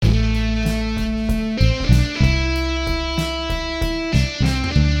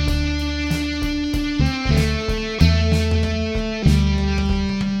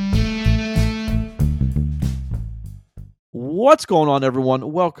What's going on, everyone?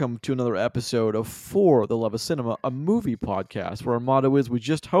 Welcome to another episode of For the Love of Cinema, a movie podcast where our motto is we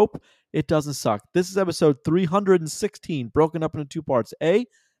just hope it doesn't suck. This is episode 316, broken up into two parts, A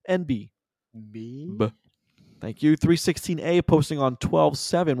and B. B. Thank you. 316A posting on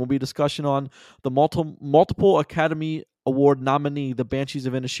 12/7 will be a discussion on the multiple Academy Award nominee, The Banshees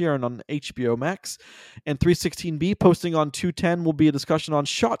of Inisherin on HBO Max. And 316B posting on 2/10 will be a discussion on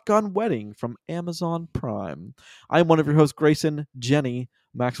Shotgun Wedding from Amazon Prime. I'm one of your hosts, Grayson. Jenny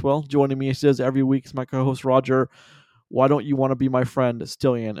Maxwell. Joining me, as she does every week, is my co-host, Roger. Why don't you want to be my friend,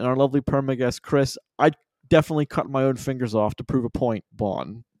 Stillian? And our lovely perma guest, Chris. I definitely cut my own fingers off to prove a point,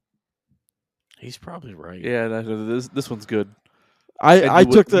 Vaughn. He's probably right. Yeah, this one's good. I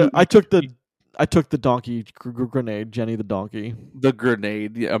took the donkey grenade, Jenny the donkey. The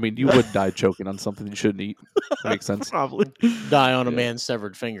grenade. Yeah, I mean, you would die choking on something you shouldn't eat. That makes sense. Probably. Die on a man's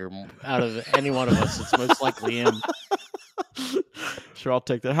severed finger. Out of any one of us, it's most likely him. Sure, I'll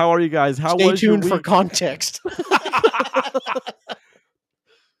take that. How are you guys? Stay was your tuned for week? context.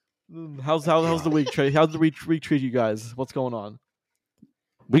 How's the week, Trey? How's the week treat you guys? What's going on?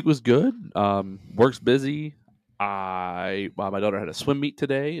 Week was good. Work's busy. My daughter had a swim meet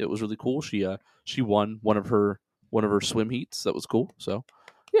today. It was really cool. She won one of her swim heats. That was cool. So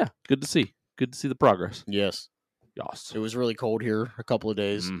yeah, good to see. Good to see the progress. Yes. Yes. It was really cold here a couple of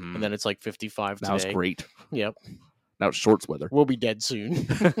days, and then it's like 55 today. Now it's great. Yep. Now it's shorts weather. We'll be dead soon.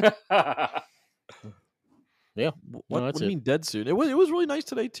 Yeah. What do you mean dead soon? It was really nice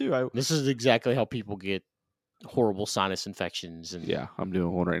today too. This is exactly how people get horrible sinus infections. And Yeah, I'm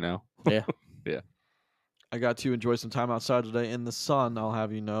doing one right now. Yeah. Yeah. I got to enjoy some time outside today in the sun. I'll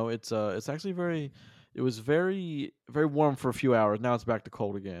have you know, it's actually it was very very warm for a few hours. Now it's back to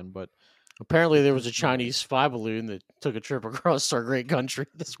cold again. But apparently there was a Chinese spy balloon that took a trip across our great country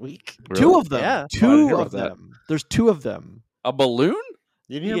this week. Really? two of them. Yeah. Two hear of about that. them. There's two of them. A balloon?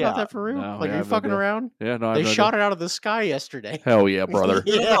 You didn't hear Yeah. about that for real? No, Like, I are you have no fucking idea. around? Yeah, no. They shot it out of the sky yesterday. Hell yeah, brother.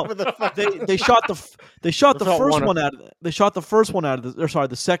 Yeah, No, with the fucking- They shot the Without first one- one out. They shot the first one out of the. Or sorry,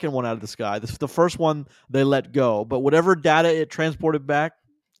 the second one out of the sky. The first one they let go, but whatever data it transported back,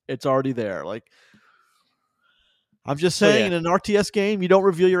 it's already there. Like I'm just So, saying, yeah. in an RTS game, you don't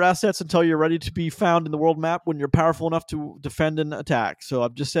reveal your assets until you're ready to be found in the world map when you're powerful enough to defend and attack. So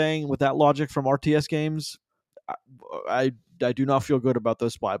I'm just saying, with that logic from RTS games, I do not feel good about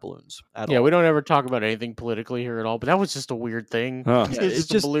those spy balloons at Yeah, all. we don't ever talk about anything politically here at all, but that was just a weird thing. Huh. It's Yeah, it's just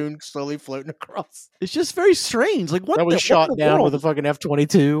just- a balloon slowly floating across. It's just very strange. Like what That was what shot in the down world? with a fucking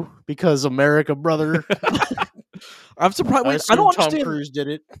F-22 because America, brother. I'm surprised. I Wait, I assume don't Tom understand. Cruise did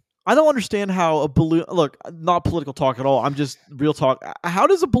it. I don't understand how a balloon. Look, not political talk at all. I'm just real talk. How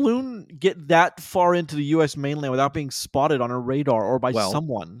does a balloon get that far into the U.S. mainland without being spotted on a radar or by Well,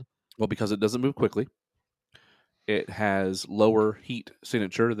 someone? Well, because it doesn't move quickly. It has lower heat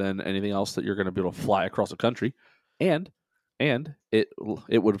signature than anything else that you're going to be able to fly across a country, and it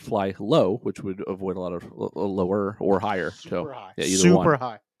would fly low, which would avoid a lot of lower or higher. Super high. Yeah, either Super one.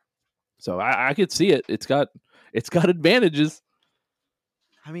 high. So I could see it. It's got advantages.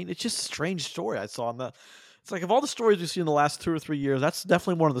 I mean, it's just a strange story I saw in the. It's like of all the stories we've seen in the last 2 or 3 years, that's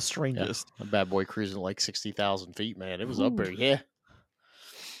definitely one of the strangest. A bad boy cruising at like 60,000 feet, man. It was up there, yeah.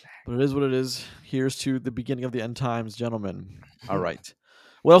 But it is what it is. Here's to the beginning of the end times, gentlemen. All right.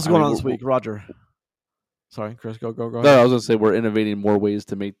 What else is I going mean, on this we're- week, Roger? Sorry, Chris. Go No, ahead. I was going to say we're innovating more ways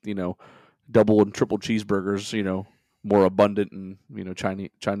to make double and triple cheeseburgers more abundant, and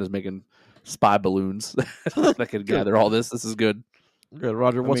China's making spy balloons that can gather all this. This is good. Good,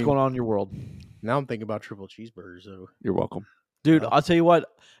 Roger. I What's mean- going on in your world? Now I'm thinking about triple cheeseburgers, though. You're welcome. Dude, Yeah. I'll tell you what.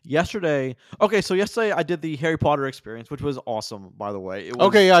 Yesterday I did the Harry Potter experience, which was awesome, by the way. It was,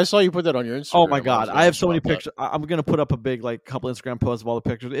 Okay, yeah, I saw you put that on your Instagram. Oh my was god, gonna I have ask so many about that. pictures. I'm gonna put up a big couple Instagram posts of all the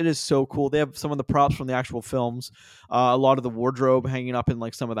pictures. It is so cool. They have some of the props from the actual films. A lot of the wardrobe hanging up in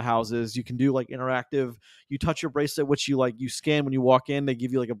some of the houses. You can do interactive. You touch your bracelet, which you scan when you walk in. They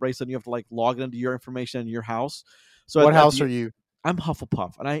give you a bracelet, and you have to log into your information in your house. So What house are you? I'm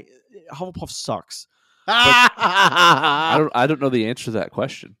Hufflepuff, and Hufflepuff sucks. I don't know the answer to that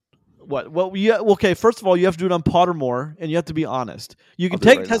question. What? Well, yeah. Okay. First of all, you have to do it on Pottermore, and you have to be honest. You can I'll do it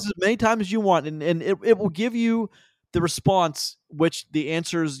take right tests as many times as you want, and it will give you the response which the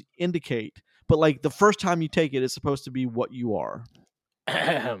answers indicate. But the first time you take it, it's supposed to be what you are.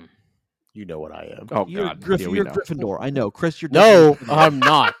 You know what I am. Oh You're God, Griff- yeah, we you're know. Gryffindor. I know, Chris. You're No, Gryffindor. I'm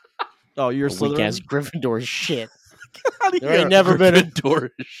not. Oh, you're a Weak ass Slytherin. Gryffindor shit. Get outta There here. ain't never been a Gryffindor.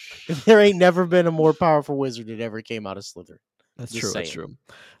 there ain't never been a more powerful wizard that ever came out of Slytherin. That's Just true. That's saying. true.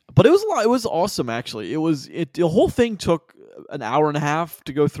 But it was a lot. It was awesome, actually. The whole thing took an hour and a half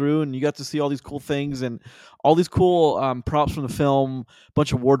to go through, and you got to see all these cool things and all these cool props from the film, a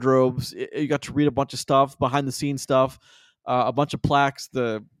bunch of wardrobes. You got to read a bunch of stuff, behind the scenes stuff, a bunch of plaques.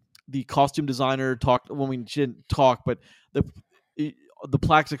 The costume designer talked. Well, she didn't talk, but the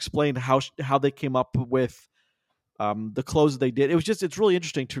plaques explained how they came up with the clothes they did. It's really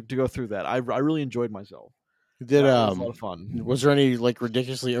interesting to go through that. I really enjoyed myself. Did It was a lot of fun. was there any like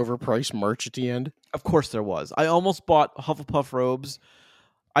ridiculously overpriced merch at the end? Of course there was. I almost bought Hufflepuff robes.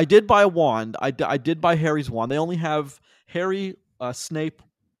 I did buy a wand. I did buy Harry's wand. They only have Harry, Snape,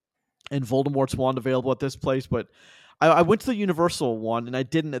 and Voldemort's wand available at this place, but I went to the Universal one, and I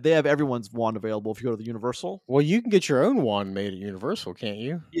didn't. They have everyone's wand available if you go to the Universal. Well, you can get your own wand made at Universal, can't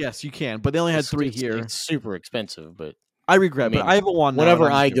you? Yes, you can, but they only had 3 here. It's super expensive, but I regret, I mean, but I have a wand now. whenever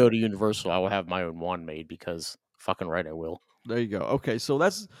and I'm I just go to Universal, I will have my own wand made because fucking right I will. There you go. Okay, so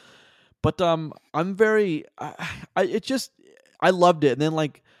that's, but I'm very, I loved it, and then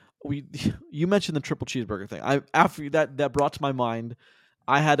like you mentioned the triple cheeseburger thing. After that brought to my mind,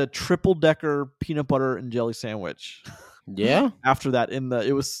 I had a triple decker peanut butter and jelly sandwich. Yeah, After that,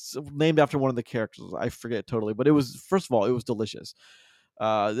 it was named after one of the characters. I forget totally, but it was, first of all, it was delicious.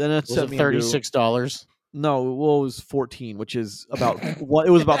 Then it was set it me into- $36? No, well, it was 14, which is about what it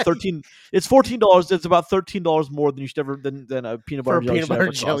was about 13. It's $14. It's about $13 more than you should ever than a peanut For butter a and jelly peanut butter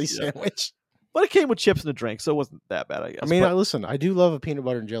and should jelly ever cost, yeah. sandwich. But it came with chips and a drink, so it wasn't that bad, I guess. I mean, But listen, I do love a peanut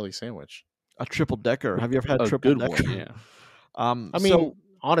butter and jelly sandwich. a triple decker. Have you ever had A triple good decker? one, yeah. I mean, so,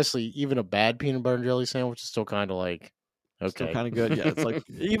 honestly, even a bad peanut butter and jelly sandwich is still kind of like still okay. kind of good. Yeah, it's like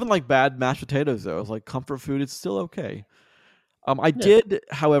even like bad mashed potatoes though. It's like comfort food. It's still okay. I did,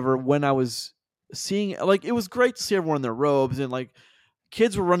 however, when I was seeing, like, it was great to see everyone in their robes and like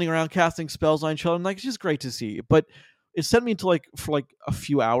kids were running around casting spells on each other, and like it's just great to see. But it sent me into like for like a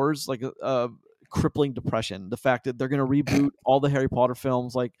few hours, like a crippling depression. The fact that they're going to reboot all the Harry Potter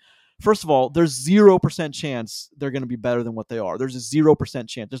films, like. First of all, there's 0% chance they're going to be better than what they are. There's a 0%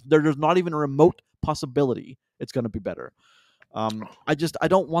 chance. There's not even a remote possibility it's going to be better. I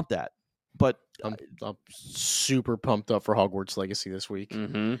don't want that. But I'm super pumped up for Hogwarts Legacy this week.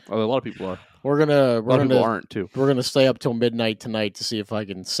 Mm-hmm. A lot of people are. We're A lot of people aren't too. We're gonna stay up till midnight tonight to see if I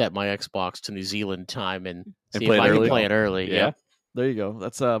can set my Xbox to New Zealand time and see play if it I early? can play it early. Yeah. there you go.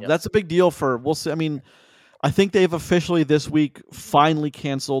 That's a big deal for. We'll see. I mean, I think they've officially this week finally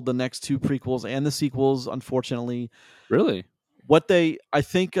canceled the next 2 prequels and the sequels. Unfortunately, Really? I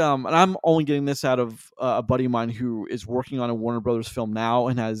think, and I'm only getting this out of a buddy of mine who is working on a Warner Brothers film now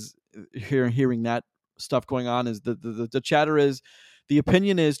and has hearing that stuff going on, is the chatter is, the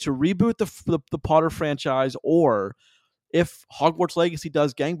opinion is to reboot the Potter franchise, or if Hogwarts Legacy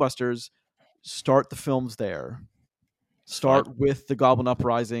does gangbusters, start the films there. Start with the Goblin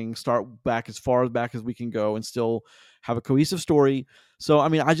Uprising, start back as far back as we can go and still have a cohesive story. So, I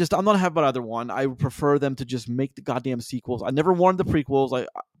mean, I'm not happy about either one. I would prefer them to just make the goddamn sequels. I never wanted the prequels,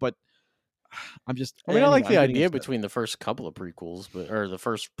 but I'm just... I mean, I like the I'm getting idea upset. between the first couple of prequels, or the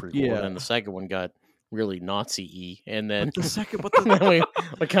first prequel, Yeah. and then the second one got really Nazi-y, and then The second, but then the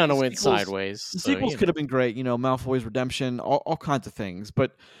we kind of went sequels- sideways. The So, sequels you could know. have been great, Malfoy's redemption, all kinds of things.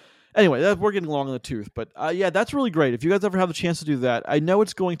 But anyway, we're getting long in the tooth. But yeah, that's really great. If you guys ever have the chance to do that, I know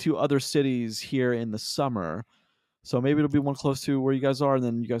it's going to other cities here in the summer, so maybe it'll be one close to where you guys are, and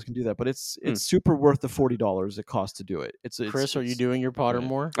then you guys can do that. But it's super worth the $40 it costs to do it. Chris, are you doing your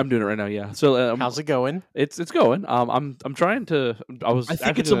Pottermore? I'm doing it right now. Yeah. So How's it going? it's going. I'm trying to. I I think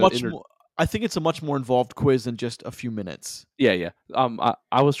actually it's a gonna much more. I think it's a much more involved quiz than just a few minutes. Yeah.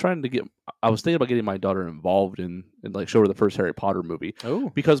 I was trying to get. I was thinking about getting my daughter involved and like show her the first Harry Potter movie Oh,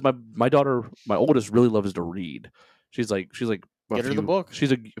 because my daughter, my oldest, really loves to read. She's like a Get her the few- book.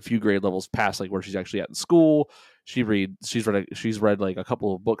 She's a few grade levels past like where she's actually at in school. She's read like a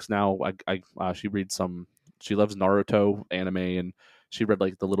couple of books now. She reads some. She loves Naruto anime, and she read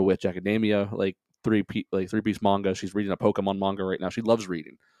like the Little Witch Academia, like three-piece manga. She's reading a Pokemon manga right now. She loves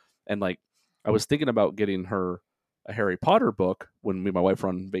reading, and like I was thinking about getting her a Harry Potter book when me and my wife were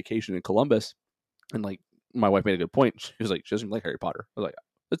on vacation in Columbus, and like my wife made a good point. She was like, she doesn't even like Harry Potter. I was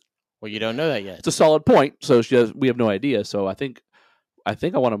like, well, you don't know that yet. it's a solid point. So we have no idea. So I think I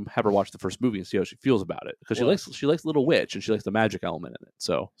want to have her watch the first movie and see how she feels about it because Well- she likes Little Witch and she likes the magic element in it.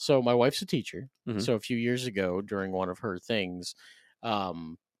 So So my wife's a teacher. Mhm. So a few years ago, during one of her things,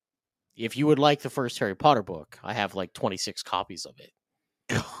 if you would like the first Harry Potter book, I have like 26 copies of it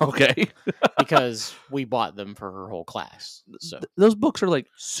okay, because we bought them for her whole class. So those books are like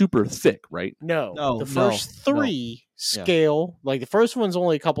super thick, right? no, No, the no, first no. 3 scale. Like the first one's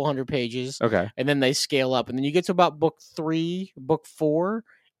only a couple hundred pages, Okay, and then they scale up, and then you get to about book 3, book 4,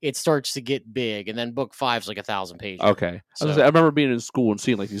 it starts to get big, and then book 5's like 1,000 pages. Okay. I was gonna say, I remember being in school and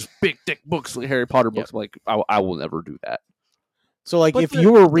seeing like these big, thick books, like Harry Potter books. I'm like, I will never do that. So, like, But if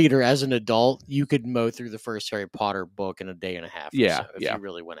you were a reader as an adult, you could mow through the first Harry Potter book in a day and a half. Yeah, or so, if yeah. you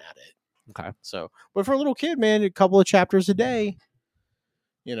really went at it. Okay. So, but for a little kid, man, a couple of chapters a day,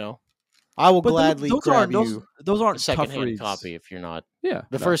 you know, I will But gladly those grab aren't you those a aren't tough secondhand reads. copy if you're not Yeah.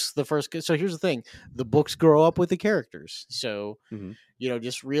 the first. So here's the thing: the books grow up with the characters. So Mhm.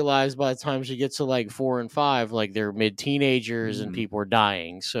 just realize by the time you get to like 4 and 5, like they're mid teenagers and Mhm. people are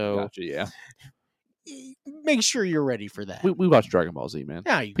dying. So Gotcha. Yeah. make sure you're ready for that. We watch Dragon Ball Z, man.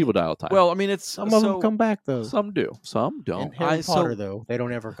 Yeah, People die all the time. Well, I mean, it's some of them come back though. Some do. Some don't. And Harry so- Potter though, they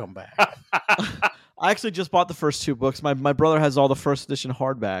don't ever come back. I actually just bought the first 2 books. My brother has all the first edition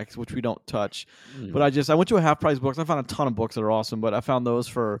hardbacks, which we don't touch. Mm. But I went to a half price books. I found a ton of books that are awesome, but I found those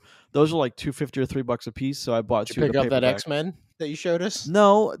are like $2.50 or $3 a piece. So I bought Did 2 you of pick the up that paperback. X-Men that you showed us?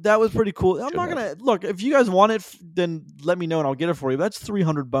 No, that was pretty cool. I'm Should not gonna look if you guys want it. Then let me know and I'll get it for you. That's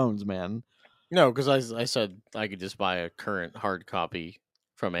 300 bones, man. No, because I said I could just buy a current hard copy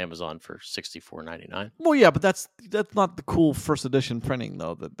from Amazon for $64.99. Well, yeah, but that's not the cool first edition printing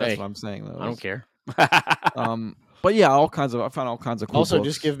though. That's Hey, what I'm saying though. I don't care. But yeah, I found all kinds of cool. Also, books.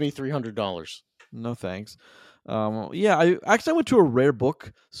 just give me $300. No thanks. Yeah, I went to a rare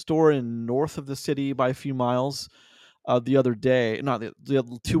book store in north of the city by a few miles the other day, not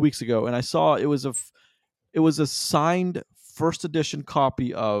the 2 weeks ago, and I saw it was a signed first edition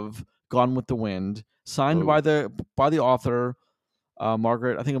copy of Gone with the Wind, signed by the author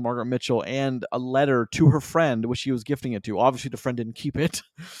Margaret, I think of Margaret Mitchell, and a letter to her friend, which she was gifting it to. Obviously, the friend didn't keep it,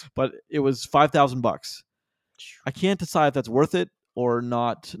 but it was $5,000. I can't decide if that's worth it or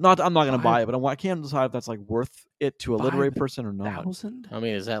not. I'm not going to buy it, but I can't decide if that's like worth it to a literary person or not. 1,000? I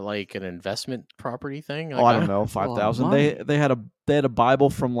mean, is that like an investment property thing? Oh, I don't know, 5,000. money. They had a Bible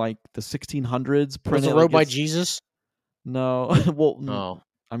from like the 1600s. Was printed, it like, wrote by it's- Jesus? No, well, Oh,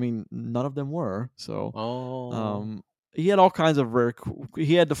 I mean, none of them were. So, oh, he had all kinds of rare.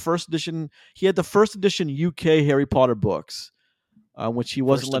 He had the first edition. He had the first edition UK Harry Potter books, which he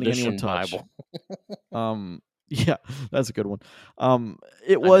wasn't First letting anyone edition touch. Bible. Yeah, that's a good one.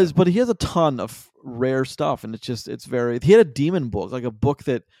 It was, but he has a ton of rare stuff, and it's very. He had a demon book, like a book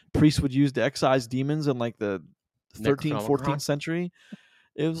that priests would use to excise demons in like the 13th, 14th Necronomicon? century.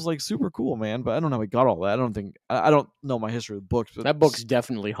 It was like super cool, man. But I don't know how he got all that. I don't know my history of books. But That book's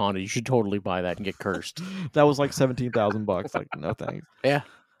definitely haunted. You should totally buy that and get cursed. that was like $17,000. Like no thanks. Yeah.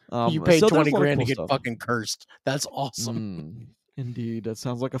 You so paid there's a 20 lot of grand to cool get stuff. fucking cursed. That's awesome. Indeed, that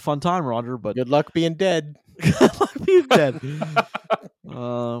sounds like a fun time, Roger. But Good luck being dead. he's dead.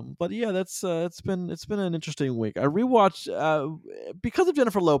 But yeah, that's it's been an interesting week. I rewatched because of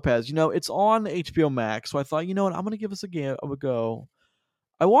Jennifer Lopez. It's on HBO Max, so I thought, you know what, I'm gonna give this a go.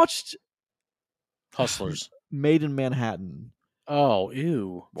 I watched Hustlers. Made in Manhattan Oh,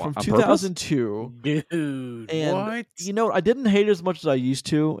 ew. from On purpose? 2002. Dude, And what? I didn't hate it as much as I used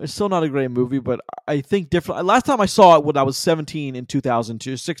to. It's still not a great movie, but I think different. Last time I saw it when I was 17 in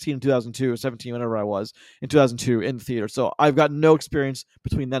 2002, 16 in 2002, or 17, whenever I was in 2002 in the theater. So I've got no experience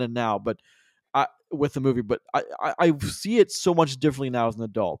between then and now, but with the movie. But I see it so much differently now as an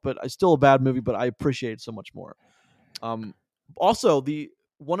adult. But it's still a bad movie, but I appreciate it so much more. Also,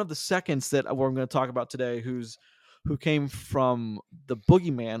 one of the seconds that we're going to talk about today, who came from The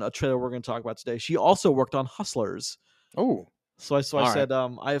Boogeyman, a trailer we're going to talk about today. She also worked on Hustlers. Oh, So I All right. said,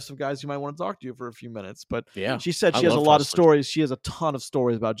 I have some guys you might want to talk to for a few minutes. But yeah. she said I she has a love lot of Hustlers. stories. She has a ton of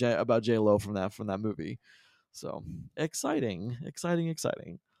stories about J Lo from that movie. So exciting.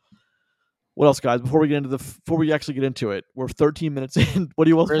 What else, guys? Before we actually get into it, we're 13 minutes in. What do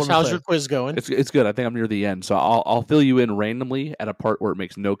you want Chris, to how's say? your quiz going? It's good. I think I'm near the end, so I'll fill you in randomly at a part where it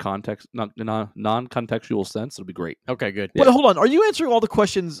makes no context, non-contextual sense. It'll be great. Okay, good. But hold on, are you answering all the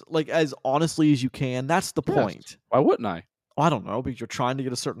questions like as honestly as you can? That's the Yes. point. Why wouldn't I? I don't know, because you're trying to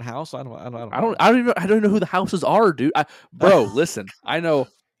get a certain house. I don't know. I don't know who the houses are, dude. Bro, listen. I know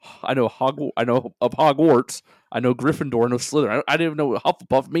of Hogwarts. I know Gryffindor. I know Slytherin. I didn't even know what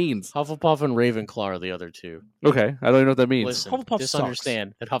Hufflepuff means. Hufflepuff and Ravenclaw are the other two. Okay, I don't even know what that means. Listen, Hufflepuff just sucks.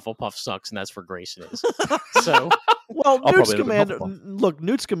 understand that Hufflepuff sucks, and that's where Grayson is. So, Well, I'll Newt's probably end up commander. in Hufflepuff. Look,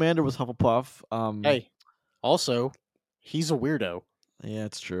 Newt's commander was Hufflepuff. hey, also, he's a weirdo. Yeah,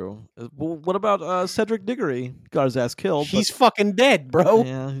 it's true. Well, what about Cedric Diggory? Got his ass killed. He's fucking dead, bro. but,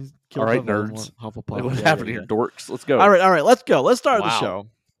 yeah, he's killed All right, by Voldemort. nerds. Hufflepuff. Like, what's Yeah, happening yeah, here, dorks? Let's go. yeah. All right. Let's go. Let's start the Wow. show.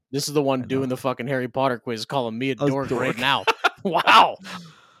 This is the one I doing know. the fucking Harry Potter quiz, calling me a I was dork dork. right now. Wow.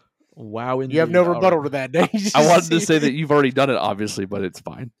 Wow, indeed. You have no All rebuttal right. to that, don't you? I wanted to say that you've already done it, obviously, but it's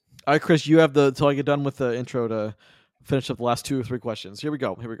fine. All right, Chris, you have until I get done with the intro to finish up the last 2 or 3 questions. Here we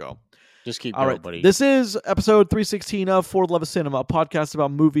go. Just keep All going, right. buddy. This is episode 316 of For the Love of Cinema, a podcast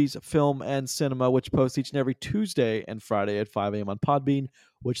about movies, film, and cinema, which posts each and every Tuesday and Friday at 5 a.m. on Podbean,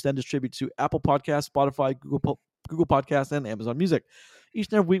 which then distributes to Apple Podcasts, Spotify, Google Podcasts, and Amazon Music. Each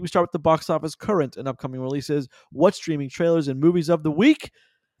and every week, we start with the box office, current and upcoming releases, what streaming trailers and movies of the week.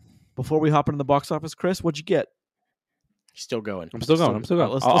 Before we hop into the box office, Chris, what'd you get? Still going. I'm still going.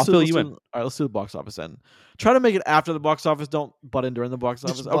 All right, I'll fill you in. All right, let's do the box office then. Try to make it after the box office. Don't butt in during the box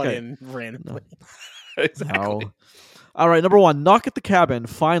office. Just butt Okay. in randomly. Exactly. No. All right, number 1, Knock at the Cabin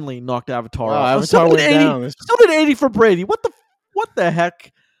finally knocked Avatar Wow, out. Avatar went down. So did 80 for Brady. What the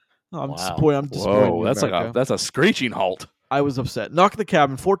heck? Oh, I'm Wow. disappointed. I'm disappointed. Whoa, in America. that's a screeching halt. I was upset. Knock at the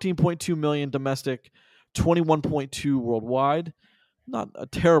Cabin, 14.2 million domestic, 21.2 worldwide. Not a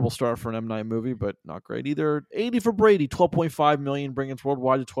terrible start for an M. Night movie, but not great either. 80 for Brady, 12.5 million, bringing its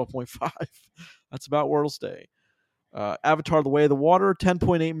worldwide to 12.5. That's about where it'll stay. Avatar: The Way of the Water,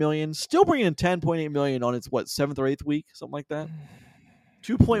 10.8 million, still bringing in 10.8 million on its 7th or 8th week, something like that.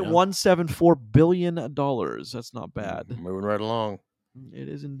 $2.174 billion. That's not bad. Moving right along. It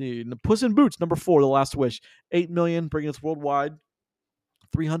is indeed. And Puss in Boots, number 4, The Last Wish, 8 million, bringing its worldwide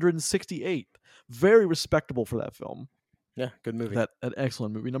 368. Very respectable for that film. Yeah, good movie. That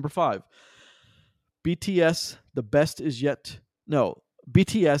excellent movie. Number 5, BTS: The Best Is Yet. No,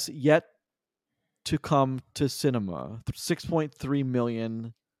 BTS Yet to Come to Cinema. 6.3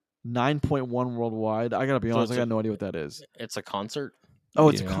 million, 9.1 worldwide. I gotta be So honest, I it's got no idea what that is. It's a concert. Oh,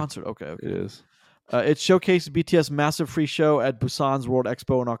 it's a Yeah. concert. Okay. It is. It showcased BTS' massive free show at Busan's World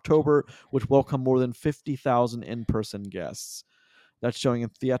Expo in October, which welcomed more than 50,000 in-person guests. That's showing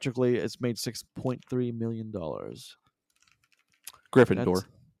it theatrically. It's made $6.3 million. Gryffindor.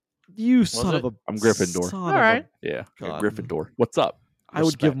 You son of a! I'm Gryffindor. son All of a- right. Yeah, God. Gryffindor. What's up? I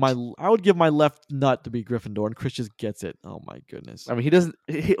would give my left nut to be Gryffindor, and Chris just gets it. Oh my goodness! I mean, he doesn't.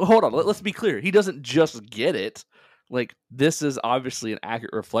 Hold on. Let's be clear. He doesn't just get it. Like, this is obviously an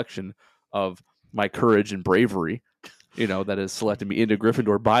accurate reflection of my courage and bravery. That has selected me into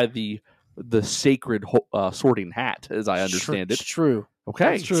Gryffindor by the sacred sorting hat, as I understand It's it. true.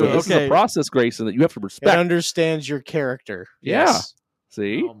 Okay, That's true. so this is Okay. a process, Grayson, that you have to It respect. understands your character. Yeah. Yes.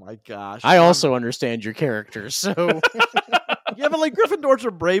 See, Oh my gosh! I also understand your character. So yeah, but like Gryffindors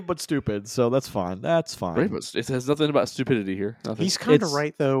are brave but stupid, so that's fine. That's fine. Brave, but it has nothing about stupidity here. Nothing. he's kind of It's-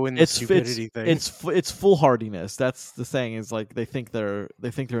 right though in the It's stupidity thing. it's foolhardiness. That's the thing. Is like they think they're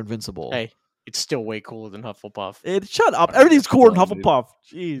invincible. Hey, it's still way cooler than Hufflepuff. Shut up! Everything's cool in Well, dude. Hufflepuff.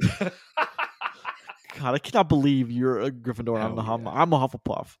 Jeez. God, I cannot believe you're a Gryffindor. And Oh, I'm a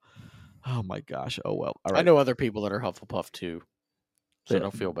Hufflepuff. Oh my gosh. Oh well. All right. I know other people that are Hufflepuff too, so Yeah.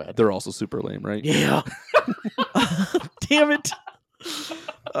 don't feel bad. They're also super lame, right? Yeah. Damn it.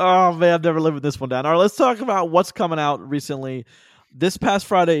 Oh man, I've never lived with this one down. All right, let's talk about what's coming out recently. This past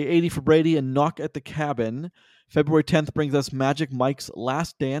Friday, 80 for Brady and Knock at the Cabin. February 10th brings us Magic Mike's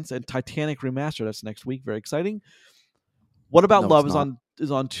Last Dance and Titanic Remastered. That's next week. Very exciting. What About No, Love it's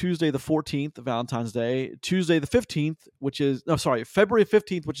is on Tuesday the 14th, Valentine's Day. Tuesday the 15th, February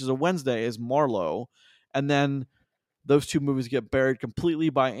 15th, which is a Wednesday, is Marlowe. And then those two movies get buried completely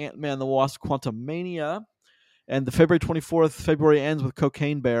by Ant-Man and the Wasp: Quantumania. And the February 24th, February ends with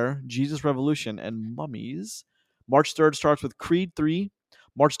Cocaine Bear, Jesus Revolution, and Mummies. March 3rd starts with Creed 3.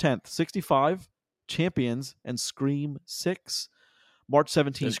 March 10th, 65, Champions, and Scream 6. March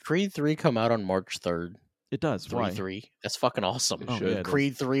 17th. Does Creed 3 come out on March 3rd? It does. Why? 3-3. That's fucking awesome. It Oh, should. yeah, it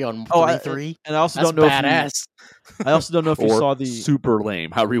Creed 3 on Oh, I- 3-3. And I also That's don't know badass. I also don't know if you Or saw the. super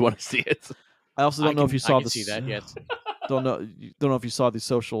lame. However you want to see it. I also don't know if you saw I can the. see that yet. Don't know if you saw the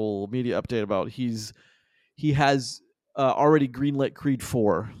social media update about he has already greenlit Creed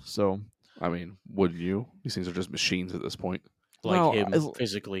 4. So I mean, would you? These things are just machines at this point. Like Well, him as-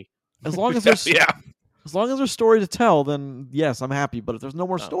 physically. as long as there's yeah. as long as there's story to tell, then yes, I'm happy. But if there's no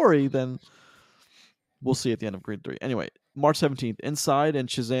more Oh. story, then we'll see at the end of Creed 3. Anyway, March 17th, Inside and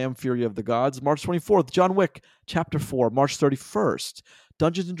Shazam: Fury of the Gods. March 24th, John Wick Chapter 4. March 31st,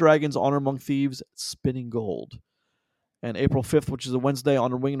 Dungeons and Dragons: Honor Among Thieves, Spinning Gold. And April 5th, which is a Wednesday,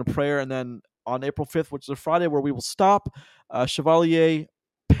 On a Wing and a Prayer. And then on April 5th, which is a Friday, where we will stop, Chevalier,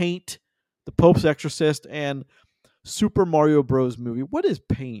 Paint, The Pope's Exorcist, and Super Mario Bros. Movie. What is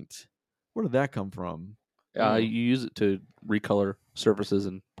Paint? Where did that come from? You use it to recolor surfaces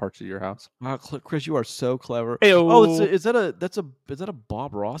and parts of your house. Wow, Chris, you are so clever. Heyo. Oh, is that a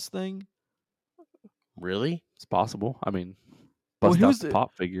Bob Ross thing? Really? It's possible. I mean, Bust who's out the the-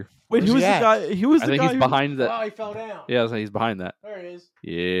 pop figure. Wait, Where's who was he the at? guy? Who was I the think guy? he's behind that. Oh, he fell down. Yeah, he's behind that. There it is.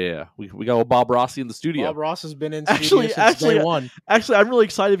 Yeah, we got old Bob Rossi in the studio. Bob Ross has been in Actually- studio since actually, day one. Actually, I'm really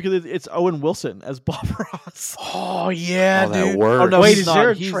excited because it's Owen Wilson as Bob Ross. Oh yeah, Oh, that dude. works. Oh, no, Wait, he's is not. there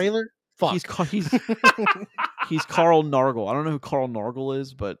a He's- trailer? Fuck. He's Carl Nargle. I don't know who Carl Nargle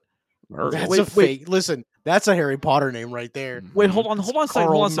is, but That's Wait, a fake. Listen, that's a Harry Potter name right there. wait, hold on a second. Carl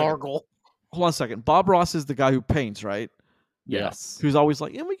Hold on a second. Nargle. Hold on a second. Bob Ross is the guy who paints, right? Yes. Who's always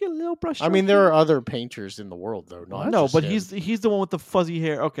like, "Yeah, we get a little brush." I mean, there are other painters in the world, though. no, but he's the one with the fuzzy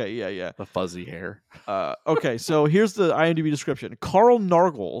hair. Okay, yeah. The fuzzy hair. Okay, so here's the IMDb description. Carl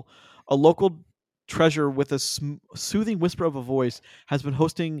Nargle, a local treasure with a soothing whisper of a voice, has been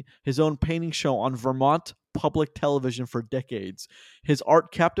hosting his own painting show on Vermont public television for decades. His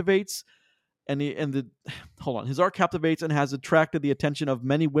art captivates his art captivates and has attracted the attention of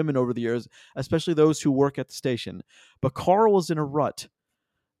many women over the years, especially those who work at the station. But Carl was in a rut,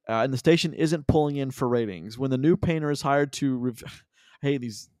 and the station isn't pulling in for ratings. When the new painter is hired to hey,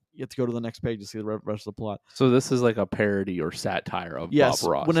 these you have to go to the next page to see the rest of the plot. So this is like a parody or satire of Yes,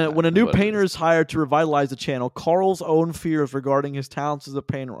 Bob Ross. when a new What it painter is. is hired to revitalize the channel, Carl's own fears regarding his talents as a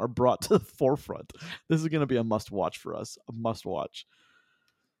painter are brought to the forefront. This is going to be a must-watch for us. A must-watch.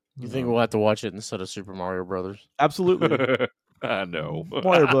 You think we'll have to watch it instead of Super Mario Brothers? Absolutely. No.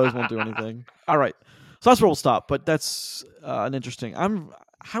 Mario Brothers won't do anything. All right, so that's where we'll stop. But that's an interesting.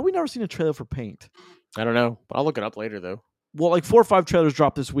 How we never seen a trailer for Paint? I don't know, but I'll look it up later, though. Well, like 4 or 5 trailers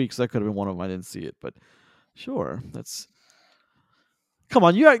dropped this week, so that could have been one of them. I didn't see it, but sure, that's. Come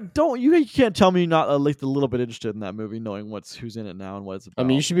on, you can't tell me you're not at least a little bit interested in that movie, knowing who's in it now and what it's about. I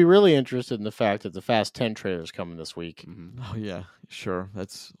mean, you should be really interested in the fact that the Fast 10 trailer is coming this week. Mhm. Oh yeah, sure.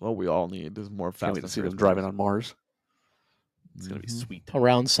 That's what we all need. There's more Can't Fast wait and to see them Furious driving movies. on Mars. It's gonna be Mhm. sweet.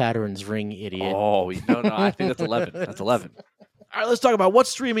 Around Saturn's ring, idiot. Oh no, I think that's 11. That's 11. All right, let's talk about what's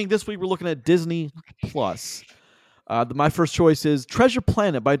streaming this week. We're looking at Disney Plus. My first choice is Treasure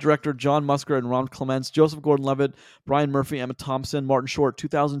Planet by director John Musker and Ron Clements, Joseph Gordon-Levitt, Brian Murphy, Emma Thompson, Martin Short,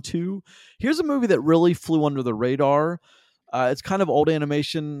 2002. Here's a movie that really flew under the radar. It's kind of the old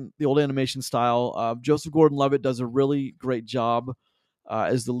animation style. Joseph Gordon-Levitt does a really great job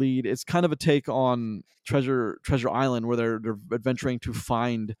as the lead. It's kind of a take on Treasure Island, where they're adventuring to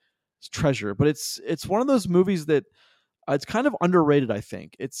find treasure. But it's one of those movies that it's kind of underrated, I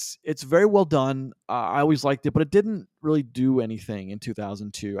think. It's very well done. I always liked it, but it didn't really do anything in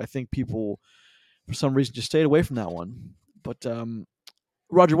 2002. I think people, for some reason, just stayed away from that one. But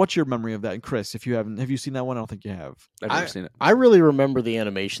Roger, what's your memory of that? And Chris, have you seen that one? I don't think you have. I've never seen it. I really remember the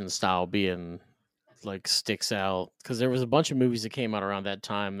animation style being like sticks out because there was a bunch of movies that came out around that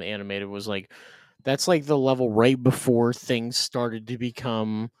time. The animated was like that's like the level right before things started to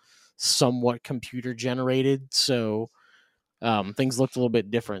become somewhat computer generated. So things looked a little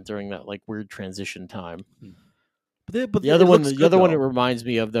bit different during that like weird transition time. But The other one it reminds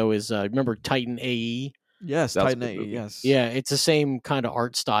me of though is remember Titan AE? Yes, That was a Titan good AE, movie. yes. Yeah, it's the same kind of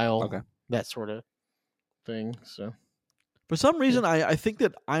art style. Okay. That sort of thing. So For some reason, I think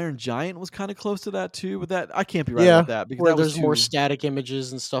that Iron Giant was kind of close to that too. But that I can't be right Yeah, about that because where that was there's more too- static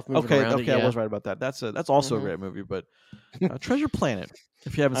images and stuff moving Okay, around. okay, I was right about that. That's also Mhm. a great movie. But Treasure Planet,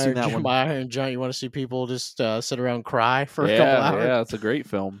 if you haven't seen Iron, that one, by Iron Giant, you want to see people just sit around and cry for a couple Yeah, hours? yeah, it's a great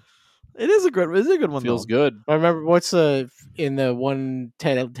film. it's a good one. Feels though. good. I remember what's in the one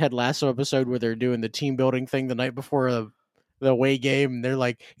Ted Lasso episode where they're doing the team building thing the night before the away game, and they're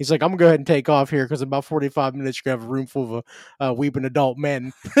like, he's like, I'm gonna go ahead and take off here because in about 45 minutes you're gonna have a room full of weeping adult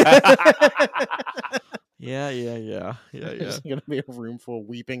men. Yeah. There's gonna be a room full of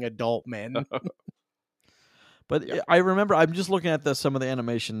weeping adult men. But I remember I'm just looking at some of the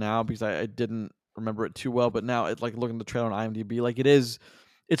animation now because I didn't remember it too well. But now it's like looking at the trailer on IMDb, like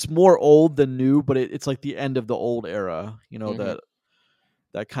it's more old than new, but it's like the end of the old era. You know Mhm.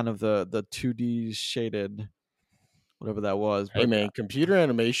 that kind of the 2D shaded, whatever that was. Hey But man, computer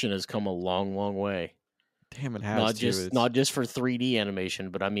animation has come a long, long way. damn, it has Not too. just It's- not just for 3D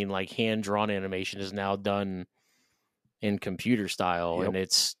animation, but I mean like hand drawn animation is now done in computer style, Yep. and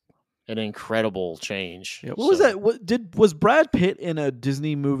it's an incredible change. Yeah, what was So- that? Was Brad Pitt in a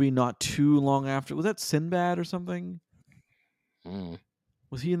Disney movie not too long after? Was that Sinbad or something? Mm.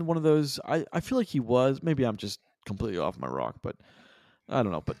 Was he in one of those? I feel like he was. Maybe I'm just completely off my rock, but I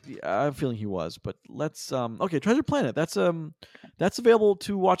don't know. But yeah, I have a feeling he was. But let's okay, Treasure Planet. That's available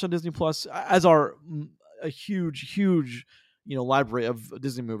to watch on Disney Plus as our a huge library of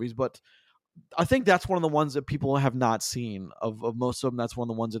Disney movies. But I think that's one of the ones that people have not seen. Of most of them, that's one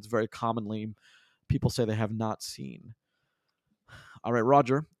of the ones that's very commonly people say they have not seen. All right,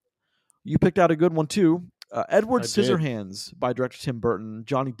 Roger, you picked out a good one too. Edward I did. Scissorhands by director Tim Burton,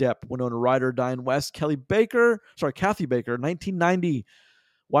 Johnny Depp, Winona Ryder, Diane West, Kathy Baker, 1990.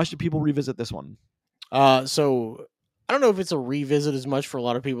 Why should people revisit this one? So I don't know if it's a revisit as much for a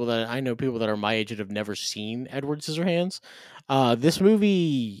lot of people that I know people that are my age that have never seen Edward Scissorhands. This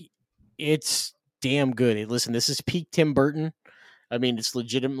movie, it's damn good. Hey, listen, this is peak Tim Burton. I mean, it's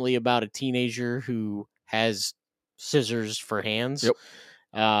legitimately about a teenager who has scissors for hands. Yep.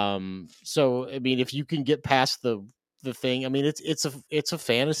 So I mean, if you can get past the thing, I mean, it's a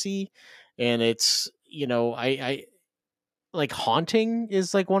fantasy, and it's I like haunting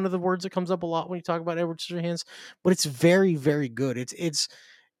is like one of the words that comes up a lot when you talk about Edward Scissorhands, but it's very, very good.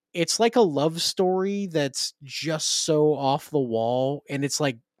 It's like a love story that's just so off the wall, and it's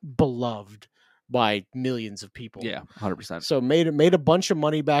like beloved by millions of people. Yeah, 100%. So made a bunch of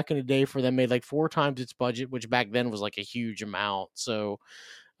money back in the day for them. Made like 4 times its budget, which back then was like a huge amount. So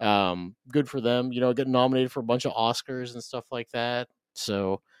good for them. Get nominated for a bunch of Oscars and stuff like that.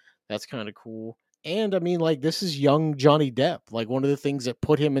 So that's kind of cool. And I mean, like, this is young Johnny Depp, like one of the things that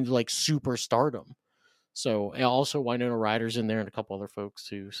put him into like super stardom. So and also Winona Ryder's in there and a couple other folks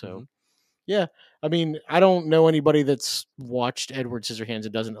too. So yeah, I mean, I don't know anybody that's watched Edward Scissorhands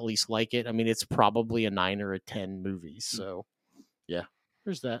and doesn't at least like it. I mean, it's probably a 9 or a 10 movie. So yeah,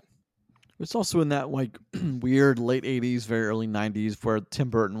 there's that. It's also in that like weird late 80s, very early 90s where Tim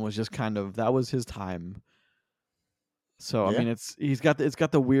Burton was just kind of, that was his time. So I Yeah. mean, it's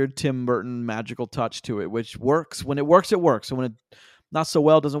got the weird Tim Burton magical touch to it, which works. When it works, it works. And when it not so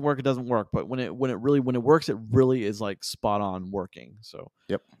well doesn't work, it doesn't work. But when it works, it really is like spot on working. So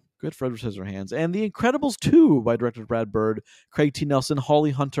Yep. good for Edward Scissorhands. And The Incredibles 2 by director Brad Bird, Craig T. Nelson, Holly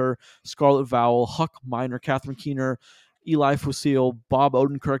Hunter, Scarlett Vowell, Huck Minor, Catherine Keener, Eli Fusil, Bob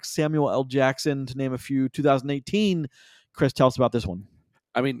Odenkirk, Samuel L. Jackson, to name a few. 2018. Chris, tell us about this one.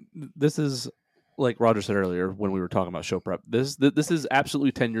 I mean, this is like Roger said earlier when we were talking about show prep. This is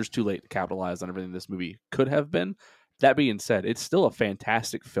absolutely 10 years too late to capitalize on everything this movie could have been. That being said, it's still a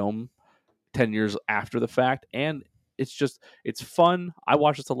fantastic film 10 years after the fact, and it's fun. I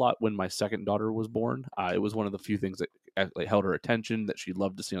watched this a lot when my second daughter was born. It was one of the few things that held her attention, that she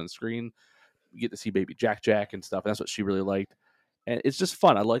loved to see on the screen. You get to see baby Jack Jack and stuff, and that's what she really liked. And it's just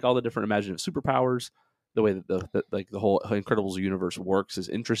fun. I like all the different imaginative superpowers. The way that the whole Incredibles universe works is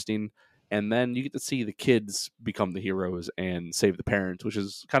interesting. And then you get to see the kids become the heroes and save the parents, which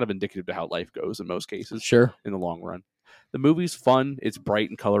is kind of indicative to how life goes in most cases. Sure. In the long run, the movie's fun. It's bright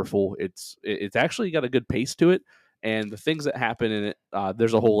and colorful. It's actually got a good pace to it, and the things that happen in it.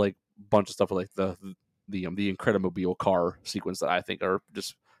 There's a whole like bunch of stuff like the Incredimobile car sequence that I think are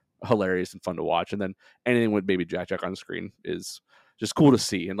just hilarious and fun to watch. And then anything with baby Jack Jack on the screen is just cool to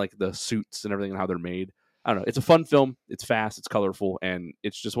see, and like the suits and everything and how they're made. I don't know. It's a fun film. It's fast. It's colorful, and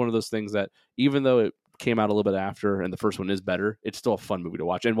it's just one of those things that even though it came out a little bit after, and the first one is better, it's still a fun movie to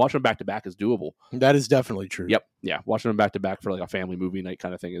watch. And watching them back to back is doable. That is definitely true. Yep, yeah. Watching them back to back for like a family movie night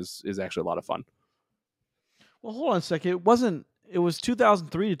kind of thing is actually a lot of fun. Well, hold on a second. It was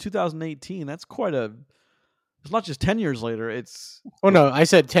 2003 to 2018. That's quite a. It's not just 10 years later. It's. Oh no, I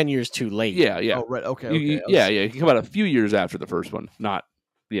said 10 years too late. Yeah. Oh, right. Okay. Yeah. You can come out a few years after the first one, not.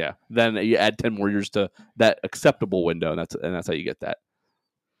 Yeah, then you add 10 more years to that acceptable window, and that's how you get that.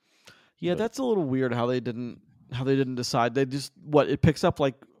 Yeah, that's a little weird how they didn't decide. They just it picks up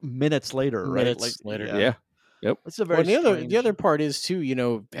like minutes later, right? Minutes Like, later. Yeah. Yep. It's a very Well, the strange- other part is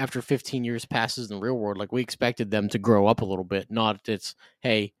too, after 15 years passes in the real world, like we expected them to grow up a little bit. Not it's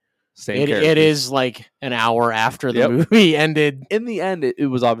hey, Same it is like an hour after the Yep. movie ended. In the end, it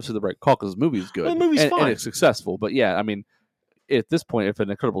was obviously the right call because the movie is good. Well, the movie's and fine. it's successful. But yeah, I mean, at this point, if an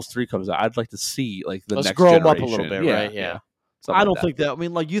Incredibles 3 comes out, I'd like to see like the Let's next grow 'em up a generation. little bit, right? Yeah. Something I like don't that. think that. I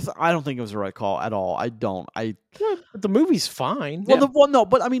mean, like I don't think it was the right call at all. I don't. But the movie's fine. Well, no,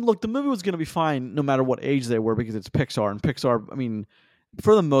 but I mean, look, the movie was going to be fine no matter what age they were because it's Pixar, and Pixar, I mean,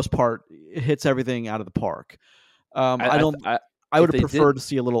 for the most part, it hits everything out of the park. I would if have they preferred did- to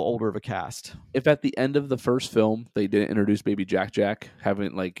see a little older of a cast. If at the end of the first film they didn't introduce Baby Jack Jack,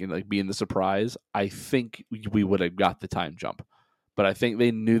 having being the surprise, I think we would have got the time jump. But I think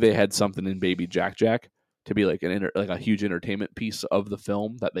they knew they had something in Baby Jack Jack to be like a huge entertainment piece of the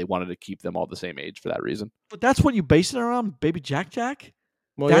film that they wanted to keep them all the same age for that reason. But that's what you base it around, Baby Jack Jack.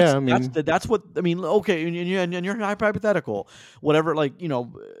 Well, That's, yeah, I mean, that's what I mean. Okay, and you're hypothetical, whatever. Like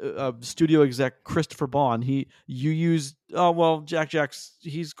studio exec Christopher Bond. You use Jack Jack's.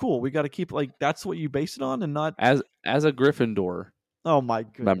 He's cool. We got to keep that's what you base it on, and not. As a Gryffindor Oh my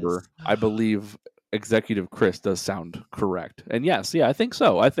goodness. member, I believe Executive Chris does sound correct. And yes, yeah, I think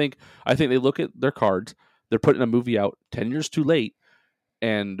so. I think they look at their cards. They're putting a movie out 10 years too late.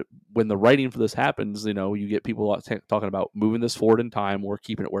 And when the writing for this happens, you get people talking about moving this forward in time or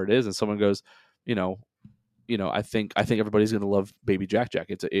keeping it where it is, and someone goes, I think everybody's going to love Baby Jack Jack.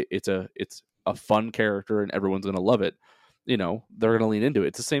 It's a fun character, and everyone's going to love it. They're going to lean into it.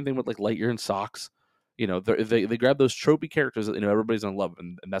 It's the same thing with like Lightyear and Socks. They grab those tropey characters that everybody's going to love,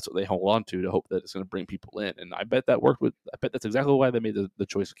 and that's what they hold on to hope that it's going to bring people in. And I bet that worked I bet that's exactly why they made the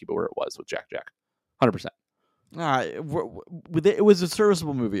choice to keep it where it was with Jack Jack, 100%. It was a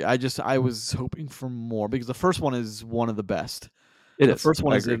serviceable movie. I was hoping for more because the first one is one of the best. The first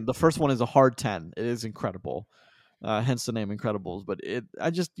one is a hard 10. It is incredible. Hence the name Incredibles. But the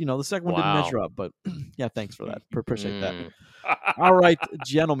second one didn't measure up. But yeah, thanks for that. Appreciate that. All right,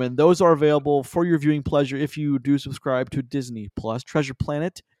 gentlemen, those are available for your viewing pleasure if you do subscribe to Disney Plus. Treasure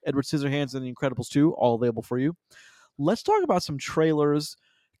Planet, Edward Scissorhands, and The Incredibles 2, all available for you. Let's talk about some trailers.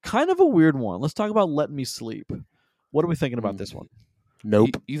 Kind of a weird one. Let's talk about Let Me Sleep. What are we thinking about this one?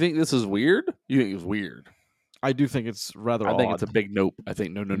 Nope. You think this is weird? You think it's weird? I do think it's rather odd. I think it's a big nope. I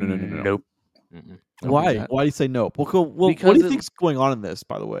think no. Nope. Why? Why do you say nope? Well, what do you think's going on in this,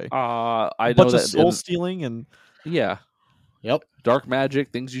 by the way? I know bunch that of soul stealing and Yep. Dark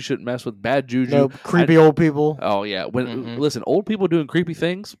magic, things you shouldn't mess with, bad juju. Nope. Creepy old people. Oh yeah. Listen, old people doing creepy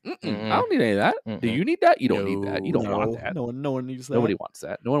things. I don't need any of that. Do you need that? You don't need that. You don't want that. No one needs that. Nobody wants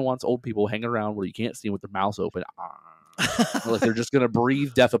that. No one wants old people hanging around where you can't see them with their mouths open. Like they're just gonna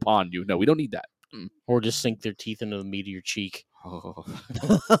breathe death upon you. No, we don't need that. Or just sink their teeth into the meat of your cheek. Oh.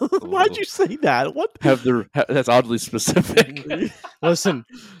 Why'd you say that? What? That's oddly specific. Listen,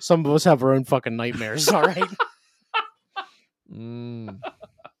 some of us have our own fucking nightmares. All right.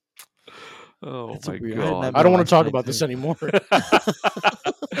 Oh That's my weird. god! I don't want to talk about this anymore.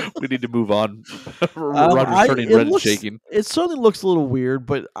 We need to move on. Roger's turning red and shaking. It certainly looks a little weird,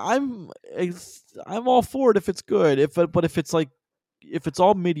 but I'm all for it if it's good. If it's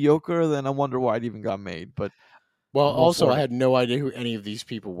all mediocre, then I wonder why it even got made. But well, also I had no idea who any of these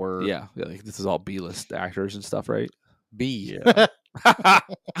people were. Yeah, like this is all B-list actors and stuff, right? B. Yeah.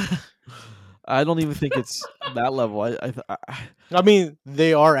 I don't even think it's that level. I mean,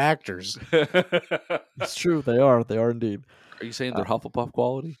 they are actors. It's true. They are. They are indeed. Are you saying they're Hufflepuff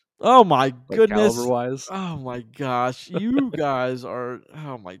quality? Oh my goodness! Caliber-wise? Oh my gosh! You guys are.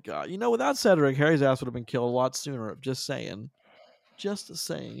 Oh my god! Without Cedric, Harry's ass would have been killed a lot sooner. Just saying. Just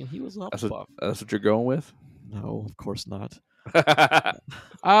saying. He was not Hufflepuff. That's what you're going with? No, of course not.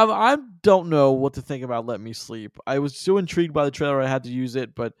 I don't know what to think about Let Me Sleep. I was so intrigued by the trailer I had to use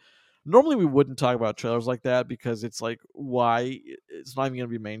it, but normally we wouldn't talk about trailers like that because it's like, why? It's not even going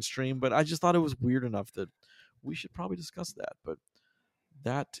to be mainstream, but I just thought it was weird enough that we should probably discuss that. But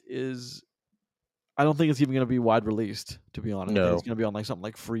that is, I don't think it's even going to be wide released, to be honest. No. I think it's going to be on like something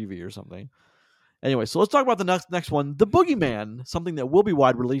like Freevee or something. Anyway, so let's talk about the next one, The Boogeyman, something that will be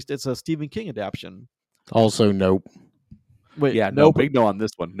wide released. It's a Stephen King adaptation. Also, nope. Wait, yeah, no, big no on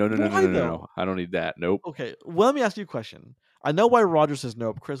this one. No. Though? I don't need that. Nope. Okay, well, let me ask you a question. I know why Roger says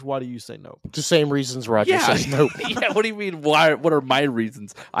nope. Chris, why do you say nope? The same reasons Roger says nope. Yeah, what do you mean? Why? What are my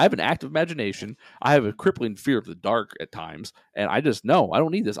reasons? I have an active imagination. I have a crippling fear of the dark at times, and I just know I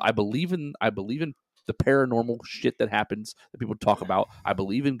don't need this. I believe in the paranormal shit that happens that people talk about. I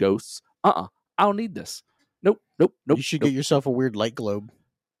believe in ghosts. I don't need this. Nope. You should get yourself a weird light globe.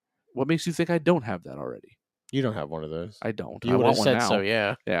 What makes you think I don't have that already? You don't have one of those. I don't. You I would have want said one now. so,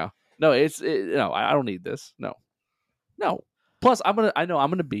 yeah. Yeah. No, no. I don't need this. No. Plus, I'm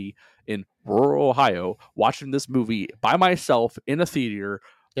gonna be in rural Ohio watching this movie by myself in a theater.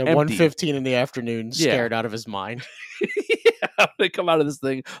 At 1:15 in the afternoon, scared out of his mind. Yeah, I'm gonna come out of this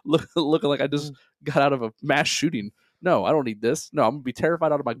thing looking like I just got out of a mass shooting. No, I don't need this. No, I'm gonna be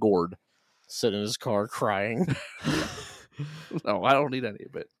terrified out of my gourd. Sit in his car crying. No, I don't need any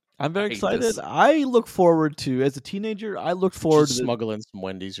of it. I'm very excited. I look forward to, as a teenager, to smuggle in some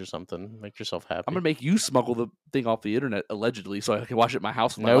Wendy's or something. Make yourself happy. I'm going to make you smuggle the thing off the internet, allegedly, so I can watch it at my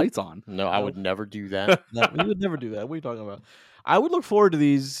house with my lights on. No, I would never do that. No, we would never do that. What are you talking about? I would look forward to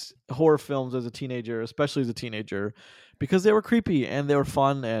these horror films as a teenager, especially as a teenager, because they were creepy and they were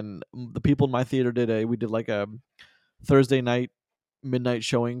fun. And the people in my theater we did like a Thursday night midnight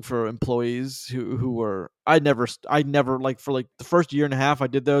showing for employees who were I never like for like the first year and a half I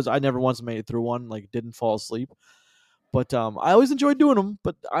did those. I never once made it through one, like didn't fall asleep. But I always enjoyed doing them.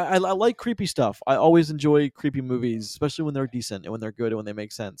 But I like creepy stuff. I always enjoy creepy movies, especially when they're decent and when they're good and when they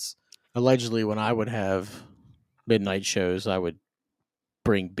make sense. Allegedly, when I would have midnight shows, I would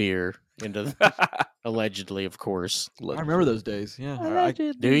bring beer into allegedly, of course. I remember those days. Yeah.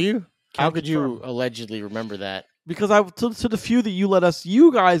 Do you? How could you allegedly remember that? Because to the few that you let us,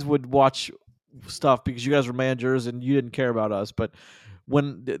 you guys would watch stuff because you guys were managers and you didn't care about us. But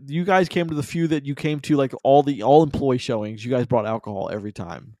when you guys came to the few that you came to, like all employee showings, you guys brought alcohol every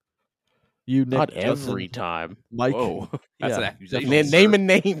time. You, Nick, Not Justin, every time. Mike. Whoa, that's an yeah, accusation. definitely. sir. Naming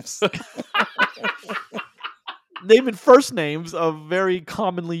names. Naming first names of very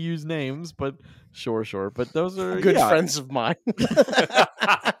commonly used names, but sure. But those are Good yeah. friends of mine.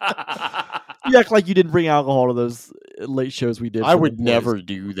 You act like you didn't bring alcohol to those late shows we did. I for the would employees. never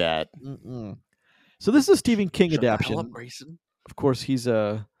do that. Mm-mm. So this is a Stephen King Shut the hell adaptation. up, Grayson. Of course, he's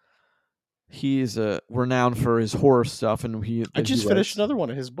renowned for his horror stuff, and I just he finished writes. another one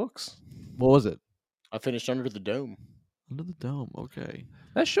of his books. What was it? I finished Under the Dome. Under the Dome. Okay.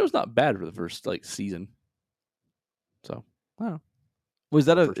 That show's not bad for the first season. So I don't know. Was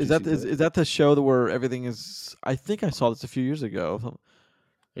that First two seasons. is that the show that where everything is? I think I saw this a few years ago.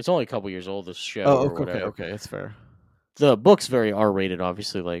 It's only a couple years old, this show. Oh, or whatever. okay, that's fair. The book's very R-rated,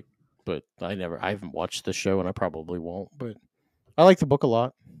 obviously, but I haven't watched the show, and I probably won't. But I like the book a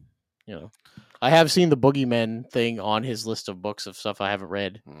lot. You know, I have seen the Boogeyman thing on his list of books of stuff I haven't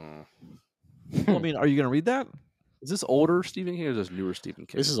read. Well, I mean, are you going to read that? Is this older Stephen King or is this newer Stephen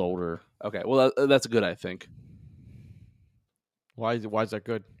King? This is older. Okay. Well, that's good. I think. Why is that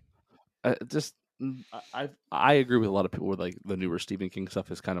good? I agree with a lot of people where the newer Stephen King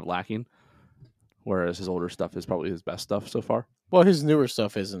stuff is kind of lacking, whereas his older stuff is probably his best stuff so far. Well, his newer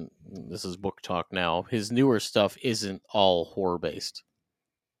stuff isn't. This is book talk now. His newer stuff isn't all horror based.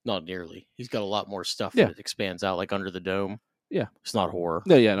 Not nearly. He's got a lot more stuff Yeah. that expands out, like Under the Dome. Yeah. It's not horror.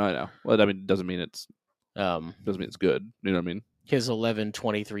 No, I know. Well, I mean, it doesn't mean it's Um, good. You know what I mean? his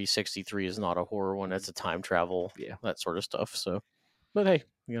 11/23/63 is not a horror one. That's a time travel. Yeah. That sort of stuff. So, but hey,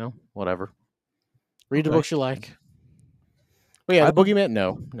 whatever. Read the Okay. books you like. But yeah, the Boogeyman.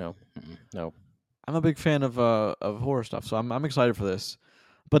 No. I'm a big fan of horror stuff, so I'm excited for this.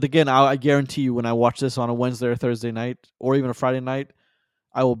 But again, I guarantee you, when I watch this on a Wednesday or Thursday night, or even a Friday night,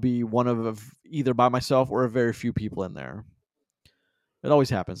 I will be one of either by myself or a very few people in there. It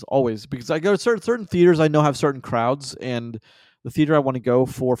always happens, always, because I go to certain theaters I know have certain crowds, and the theater I want to go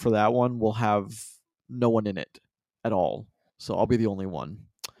for that one will have no one in it at all. So I'll be the only one,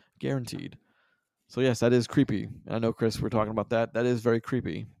 guaranteed. So yes, that is creepy. And I know, Chris, we're talking about that. That is very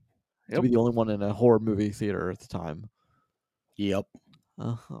creepy to be the only one in a horror movie theater at the time. Yep.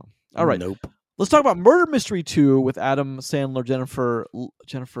 Uh-huh. All right. Nope. Let's talk about Murder Mystery 2 with Adam Sandler, Jennifer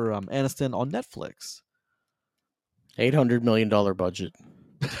Aniston on Netflix. $800 million budget.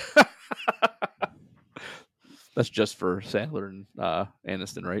 That's just for Sandler and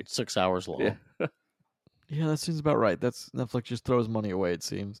Aniston, right? 6 hours long. Yeah. Yeah, that seems about right. Netflix just throws money away, it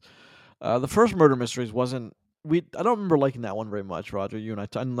seems. The first Murder Mysteries wasn't. I don't remember liking that one very much, Roger. You and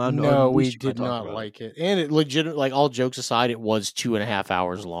I. No, we did not like it. And it legit, all jokes aside, it was 2.5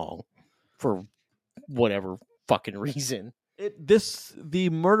 hours long for whatever fucking reason. The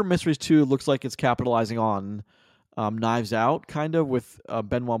Murder Mysteries 2 looks like it's capitalizing on Knives Out, kind of, with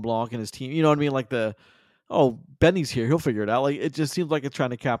Benoit Blanc and his team. You know what I mean? Like Benny's here, he'll figure it out. Like, it just seems like it's trying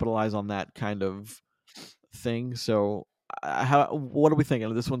to capitalize on that kind of thing. So, what are we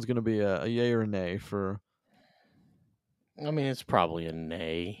thinking? This one's going to be a yay or a nay for? I mean, it's probably a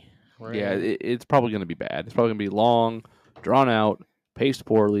nay. Right? Yeah, it's probably going to be bad. It's probably going to be long, drawn out, paced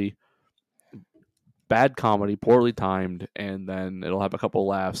poorly, bad comedy, poorly timed, and then it'll have a couple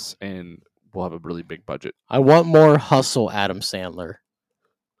laughs, and we'll have a really big budget. I want more hustle, Adam Sandler.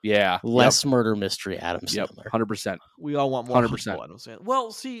 Yeah. Less murder mystery, Adam Sandler. 100%. We all want more 100%. hustle, Adam Sandler.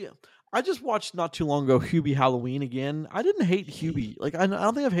 Well, see, I just watched not too long ago Hubie Halloween again. I didn't hate Hubie. Like, I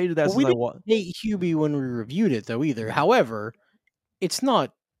don't think I've hated that since I watched. Hate Hubie when we reviewed it though either. However, it's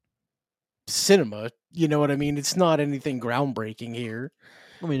not cinema. You know what I mean? It's not anything groundbreaking here.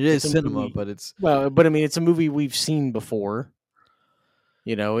 I mean, it is It's a cinema, movie. but it's But I mean, it's a movie we've seen before.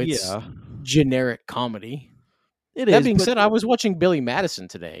 It's generic comedy. It That is, being but said, I was watching Billy Madison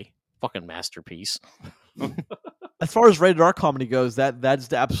today. Fucking masterpiece. as far as rated R comedy goes,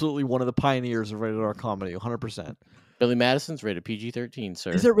 that's absolutely one of the pioneers of rated R comedy, 100%. Billy Madison's rated PG-13,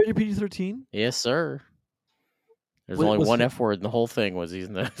 sir. Is it rated PG-13? Yes, sir. There's Was only one he- F word in the whole thing. Was he's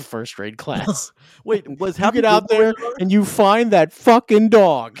in the first grade class? Wait, was You Happy get out Gilmore there and you find that fucking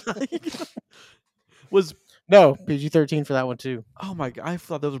dog. was No, PG-13 for that one too. oh my god! I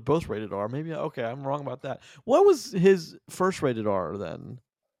thought those were both rated R. Maybe okay, I'm wrong about that. What was his first rated R then?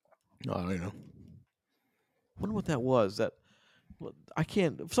 I don't know. I wonder what that was. I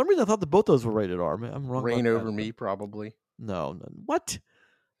can't. For some reason, I thought that both those were rated R. I'm wrong. Reign about Over that. Me, probably. No. What?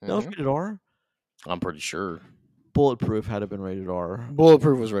 That was Mhm. rated R. I'm pretty sure. Bulletproof had to have been rated R.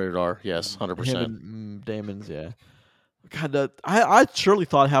 Bulletproof was rated R. Yes, Him 100%. and Damon's, yeah. God, I surely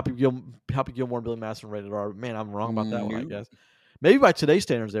thought Happy Gilmore and Billy Madison rated R. Man, I'm wrong about that one, I Nope. guess. Maybe by today's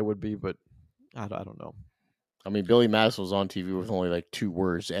standards they would be, but I don't know. I mean, Billy Madison was on TV with only like 2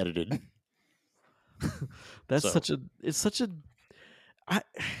 words edited. That's So- such a.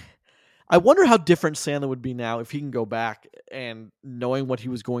 I wonder how different Sandler would be now if he can go back and knowing what he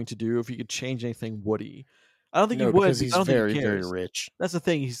was going to do. If he could change anything, would he? I don't think he would. because he's I don't very, think he very cares. rich. That's the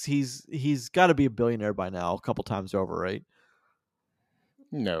thing. He's got to be a billionaire by now, a couple times over, right?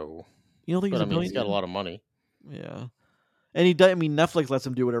 No, You don't think but he's I a mean, billionaire? he's got a lot of money. Yeah, and he does. I mean, Netflix lets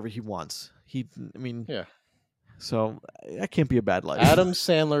him do whatever he wants. Yeah. So that can't be a bad life. Adam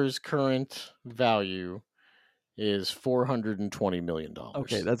Sandler's current value is $420 million.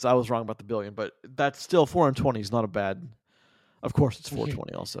 Okay, I was wrong about the billion, but that's still 420 is not a bad. Of course, it's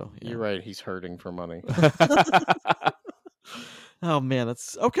 420 also. Yeah. You're right. He's hurting for money. Oh man,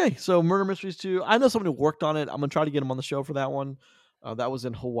 that's okay. So Murder Mysteries 2. I know somebody who worked on it. I'm gonna try to get him on the show for that one. That was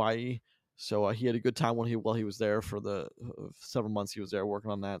in Hawaii, so he had a good time while he was there for the several months he was there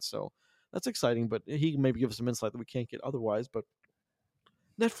working on that. So that's exciting. But he can maybe give us some insight that we can't get otherwise. But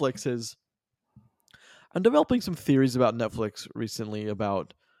Netflix is. I'm developing some theories about Netflix recently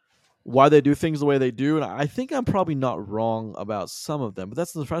about why they do things the way they do, and I think I'm probably not wrong about some of them. But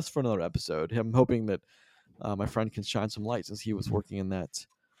that's for another episode. I'm hoping that my friend can shine some light since he was working in that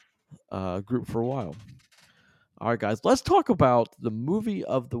group for a while. All right, guys, let's talk about the movie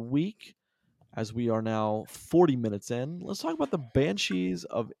of the week. As we are now 40 minutes in, let's talk about the Banshees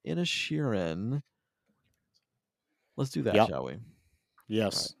of Inisherin. Let's do that, Yep. shall we?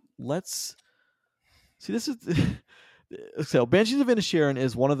 Yes. Let's see. This is so Banshees of Inisherin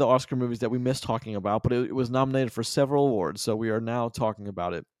is one of the Oscar movies that we missed talking about, but it was nominated for several awards, so we are now talking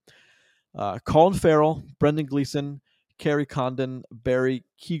about it. Colin Farrell, Brendan Gleeson, Kerry Condon, Barry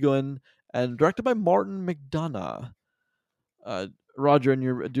Keoghan, and directed by Martin McDonagh. Roger, in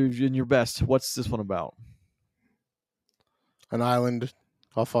your best, what's this one about? An island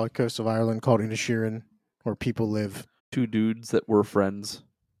off the coast of Ireland called Inisherin, where people live. 2 dudes that were friends,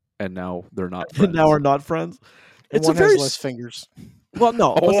 and now they're not friends. Now we're not friends. And It's one a very has less fingers. well,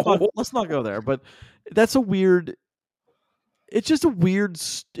 no. Oh. Let's not go there. But that's a weird. It's just a weird.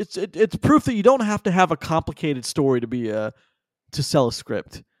 It's proof that you don't have to have a complicated story to sell a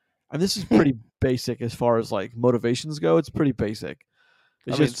script. And this is pretty basic as far as like motivations go. It's pretty basic.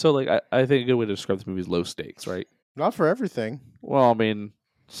 It's I mean, so like I think a good way to describe this movie is low stakes, right? Not for everything. Well, I mean,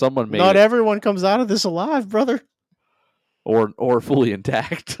 someone made Not it, everyone comes out of this alive, brother. or fully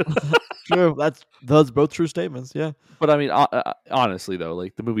intact. true. Those both true statements. Yeah. But I mean, honestly though,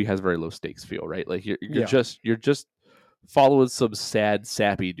 like the movie has very low stakes feel, right? Like you're Yeah. just following some sad,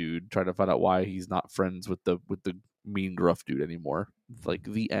 sappy dude trying to find out why he's not friends with the mean, gruff dude anymore. It's like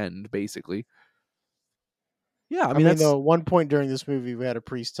the end, basically. Yeah. I I mean, mean, that's though, at one point during this movie, we had a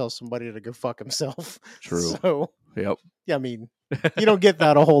priest tell somebody to go fuck himself. True. So, Yep. yeah, I mean, you don't get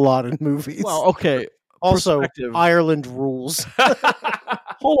that a whole lot in movies. well. Okay. also, perspective. Ireland rules.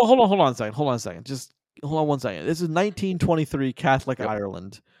 Hold on a second. Hold on a second. Just hold on one second. This is 1923 Catholic Yep.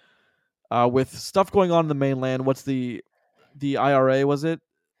 Ireland, with stuff going on in the mainland. What's the IRA? Was it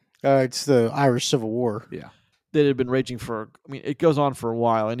It's the Irish Civil War. that had been raging for? I mean, it goes on for a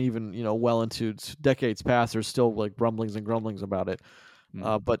while, and even well into decades past, there's still like rumblings and grumblings about it.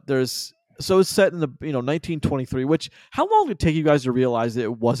 But it's set in the 1923. Which how long did it take you guys to realize that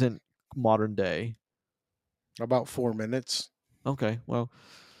it wasn't modern day? About 4 minutes. Okay, well,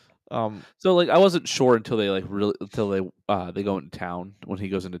 So like I wasn't sure until they they go into town, when he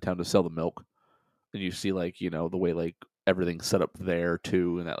goes into town to sell the milk, and you see like the way like everything's set up there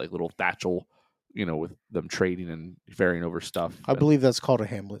too, and that like little thatchel, with them trading and ferrying over stuff. I believe that's called a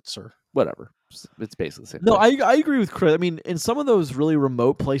hamlet, sir. Whatever, it's basically the same. no, thing. I agree with Chris. I mean, in some of those really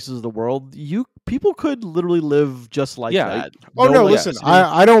remote places of the world, people could literally live just like Yeah, that. Oh, no, way- listen,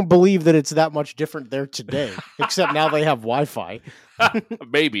 yeah, I don't believe that it's that much different there today, except now they have Wi-Fi.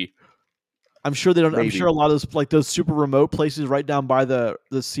 maybe. I'm sure they don't. I'm Maybe. sure a lot of those super remote places right down by the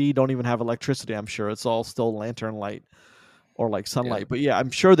sea don't even have electricity. I'm sure it's all still lantern light or like sunlight. Yeah. But yeah,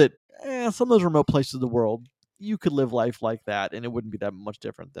 I'm sure that some of those remote places of the world, you could live life like that, and it wouldn't be that much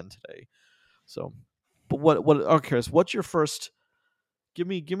different than today. So, but what? Okay, Chris, what's your first? Give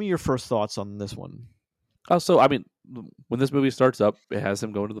me your first thoughts on this one. Oh, so I mean, when this movie starts up, it has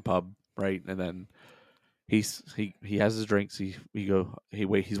him going to the pub, right, and then he has his drinks. He's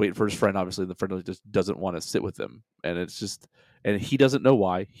waiting for his friend. Obviously, the friend just doesn't want to sit with him, and it's just, and he doesn't know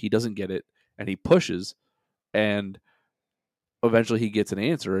why. He doesn't get it, and he pushes, and eventually he gets an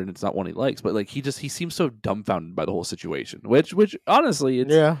answer, and it's not one he likes. But like he seems so dumbfounded by the whole situation, which honestly,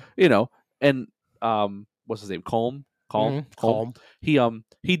 it's Yeah. and what's his name, Colm Calm. Calm.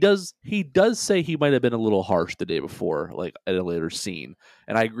 He does say he might have been a little harsh the day before, like at a later scene,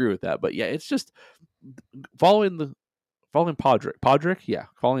 and I agree with that. But yeah, it's just following Podrick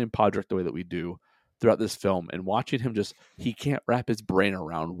the way that we do throughout this film, and watching him he can't wrap his brain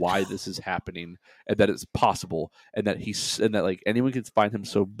around why this is happening and that it's possible, and that like anyone can find him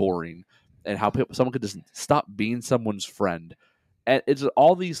so boring, and how someone could just stop being someone's friend, and it's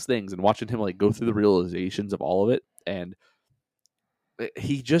all these things, and watching him like go through the realizations of all of it, and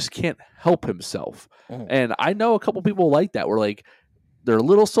he just can't help himself. And I know a couple people like that, where like they're a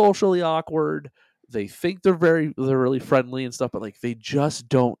little socially awkward, they think they're really friendly and stuff, but like they just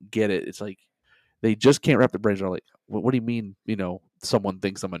don't get it. It's like they just can't wrap their brains around, like, what do you mean, someone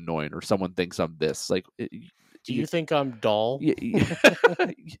thinks I'm annoying or someone thinks I'm this? Like, do you think I'm dull? Yeah.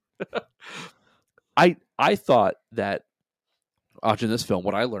 I thought that watching this film,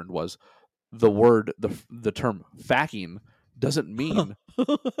 what I learned was the term "facking" doesn't mean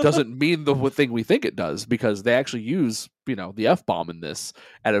the thing we think it does, because they actually use the F-bomb in this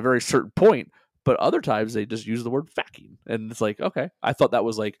at a very certain point. But other times they just use the word "facking," and it's like, okay, I thought that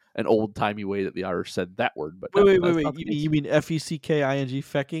was like an old timey way that the Irish said that word. But wait, no, you mean F-E-C-K-I-G,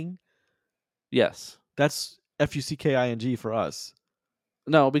 fecking? Yes. That's F-U-C-K-I-N-G for us.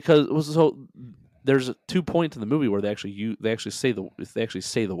 No, because there's 2 points in the movie where they actually say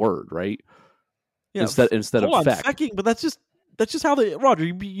the word, right? Yeah, instead of feck. fecking, but that's just how they. Roger,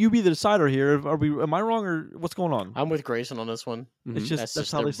 you be the decider here. Am I wrong, or what's going on? I'm with Grayson on this one. It's That's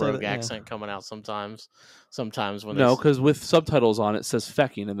just how their they say brogue accent coming out sometimes. Sometimes when because with subtitles on it says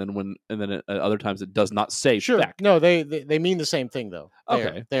fecking, and then at other times it does not say feck. No, they mean the same thing though.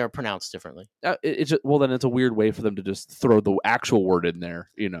 Okay, they are pronounced differently. Then it's a weird way for them to just throw the actual word in there.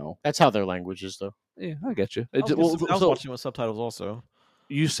 That's how their language is, though. Yeah, I get you. I was watching with subtitles also.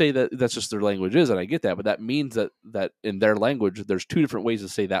 You say that's just their language is, and I get that, but that means that in their language, there's 2 different ways to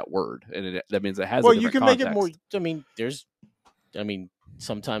say that word, and that means it has. Well, a you can context. make it more.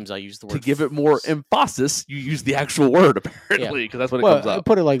 Sometimes I use the word to give it more emphasis. You use the actual word apparently, because that's what it comes up. I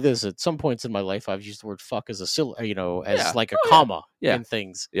put it like this: at some points in my life, I've used the word "fuck" as a like a comma in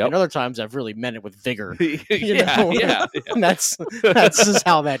things. Yep. And other times, I've really meant it with vigor. Yeah. And that's just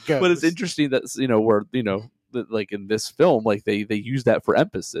how that goes. But it's interesting that where like in this film, like they use that for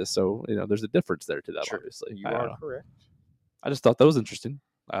emphasis. So there's a difference there to that. Sure. Obviously, You are correct. I just thought that was interesting.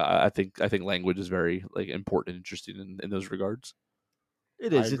 I think language is very like important and interesting in those regards.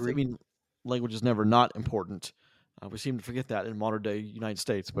 It is. I mean, language is never not important. We seem to forget that in modern day United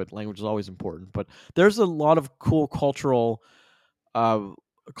States, but language is always important. But there's a lot of cool cultural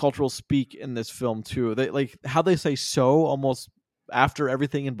speak in this film too. They like how they say "so" almost after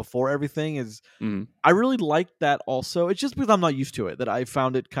everything and before everything is. I really like that. Also, it's just because I'm not used to it that I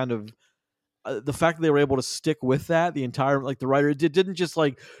found it kind of. The fact that they were able to stick with that the entire, like the writer didn't just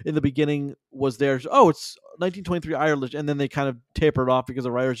like in the beginning was there, it's 1923 Ireland, and then they kind of tapered off because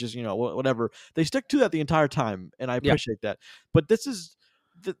the writers just whatever, they stick to that the entire time, and I appreciate that. But this is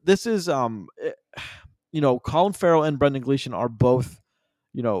Colin Farrell and Brendan Gleeson are both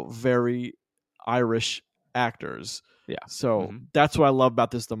very Irish actors, so that's what I love about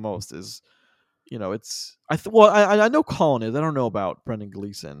this the most is I know Colin is. I don't know about Brendan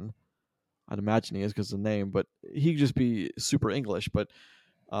Gleeson. I'd imagine he is because of the name, but he could just be super English. But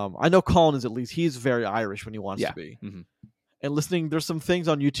I know Colin is, at least he's very Irish when he wants to be. Mm-hmm. And listening, there's some things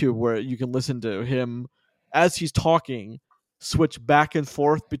on YouTube where you can listen to him as he's talking, switch back and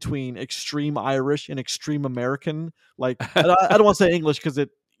forth between extreme Irish and extreme American. Like I don't want to say English because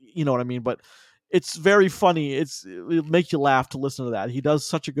you know what I mean, but it's very funny. It'll make you laugh to listen to that. He does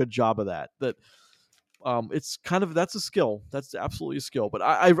such a good job of that. It's kind of, that's a skill. That's absolutely a skill. But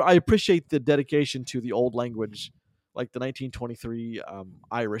I appreciate the dedication to the old language, like the 1923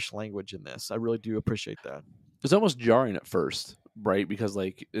 Irish language in this. I really do appreciate that. It's almost jarring at first, right? Because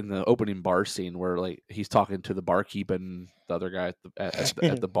like in the opening bar scene where like he's talking to the barkeep and the other guy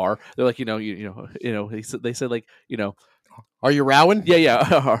at the bar, they're like, they said like, are you rowing?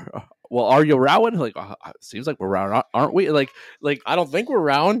 Yeah. Well, are you rowing? Like, seems like we're rowing, aren't we? Like I don't think we're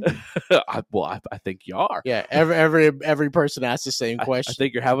rowing. I think you are. Yeah, every person asks the same question. I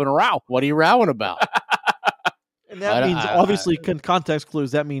think you're having a row. What are you rowing about? And that means, obviously, context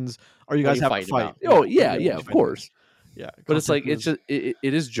clues. That means, are you guys having a fight? Oh, yeah, of course. Yeah, but it's like it's just it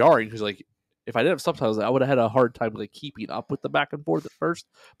is jarring because like if I didn't have subtitles, I would have had a hard time like keeping up with the back and forth at first.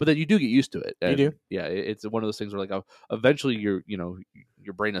 But then you do get used to it. And, you do, yeah. It's one of those things where like eventually your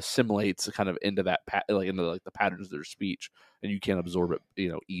brain assimilates kind of into that into like the patterns of their speech, and you can absorb it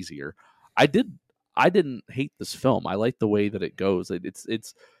easier. I didn't hate this film. I like the way that it goes.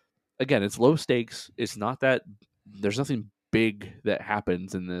 It's again, it's low stakes. It's not that there's nothing big that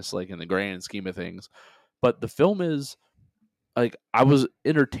happens in this, like in the grand scheme of things. But the film is like I was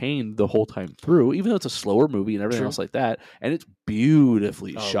entertained the whole time through, even though it's a slower movie and everything True. else like that, and it's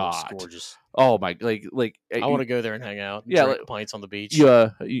beautifully Oh, it looks shot. gorgeous. Oh my, like I want to go there and hang out. Yeah, Drink like- pints on the beach. you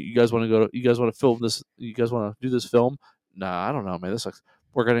guys want to go? You guys want to film this? You guys want to do this film? Nah, I don't know, man. This sucks.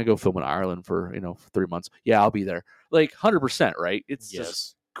 We're gonna go film in Ireland for 3 months. Yeah, I'll be there. Like 100%, right? It's just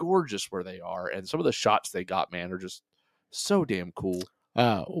Yes. gorgeous where they are, and some of the shots they got, man, are just so damn cool.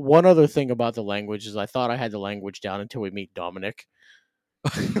 One other thing about the language is I thought I had the language down until we meet Dominic.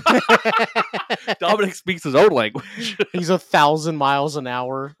 Dominic speaks his own language. He's 1,000 miles an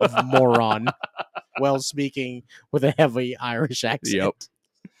hour of moron while speaking with a heavy Irish accent.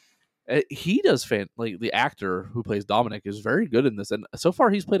 Yep. He does like the actor who plays Dominic is very good in this, and so far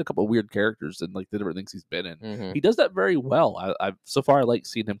he's played a couple of weird characters and like the different things he's been in. Mhm. He does that very well. I so far I like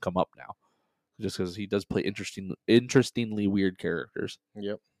seeing him come up now, just because he does play interestingly weird characters.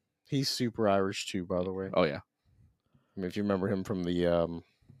 Yep. He's super Irish too, by the way. Oh yeah, I mean, if you remember him from the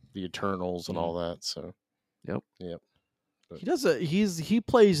Eternals and Mhm. all that, so He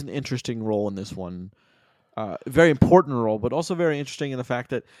plays an interesting role in this one, very important role, but also very interesting in the fact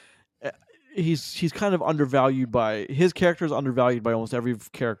that he's kind of undervalued by his character is undervalued by almost every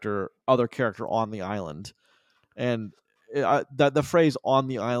other character on the island, and that the phrase "on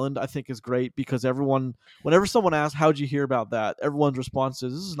the island" I think is great because whenever someone asks how'd you hear about that, everyone's response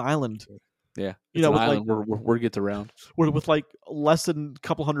is this is an island. yeah. You know, It's an with, island where word gets around. with like less than a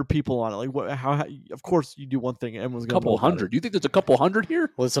couple hundred people on it. Like how of course you do one thing, everyone's gonna Couple know about it. hundred. You think there's a couple hundred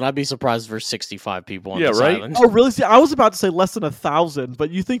here? listen, I'd be surprised if there's 65 people on Yeah, this right? island. Oh really? See, I was about to say less than 1,000, but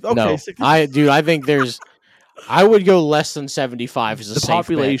you think okay? no, 60 I think there's. I would go less than 75 as a The safe bet.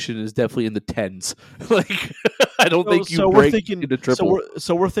 population is definitely in the tens. Like I don't think you so we're break thinking into triple.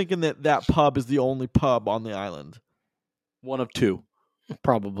 So we're thinking that pub is the only pub on the island. One of two.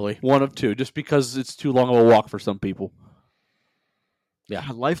 Probably. One of two. Just because it's too long of a walk for some people. Yeah.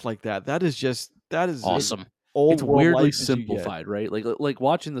 God, life like that is Awesome. Old It's world weirdly life that you get. simplified, right? Like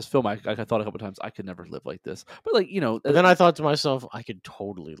watching this film, I thought a couple times I could never live like this. But like But then I thought to myself, I could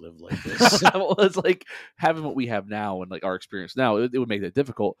totally live like this. well, it's like having what we have now and like our experience now. It would make that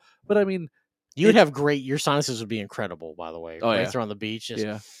difficult. But I mean, You would have great. Your sinuses would be incredible. By the way, Oh, right yeah. there on the beach. Just,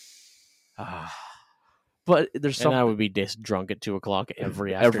 yeah. But there's and something I would be drunk at 2:00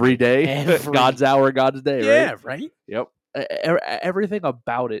 every every afternoon. day. Every- God's hour, God's day. Yeah, Right? right. Yep. Everything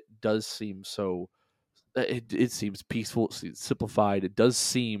about it does seem so. It seems peaceful, it seems simplified. It does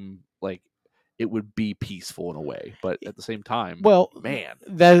seem like it would be peaceful in a way, but at the same time, Well, man,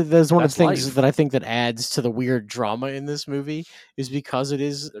 that's one of that's the things life. that I think that adds to the weird drama in this movie is because it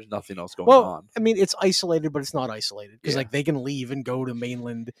is. there's nothing else going Well, on. I mean, it's isolated, but it's not isolated because Yeah. like they can leave and go to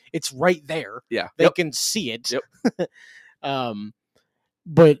mainland. It's right there. Yeah. They Yep. can see it. Yep.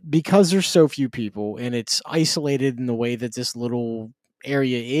 But because there's so few people and it's isolated in the way that this little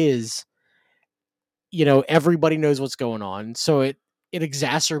area is, everybody knows what's going on. So it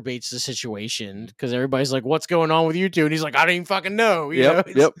exacerbates the situation because everybody's like, "What's going on with you two?" And he's like, "I don't even fucking know." You Yep,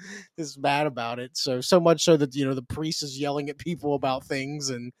 know? yep. It's mad about it. So much so that the priest is yelling at people about things,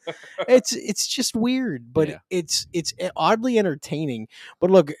 and it's just weird. But Yeah. it's oddly entertaining.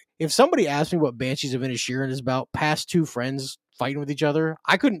 But look, if somebody asked me what Banshees of Inisherin is about, past two friends fighting with each other,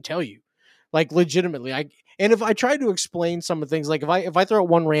 I couldn't tell you. Like legitimately, and if I tried to explain some of the things, like if I throw out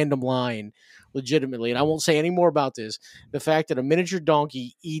one random line, legitimately, and I won't say any more about this, the fact that a miniature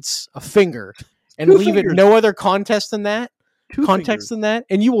donkey eats a finger and Two leave fingers. it no other context than that, Two context fingers. than that,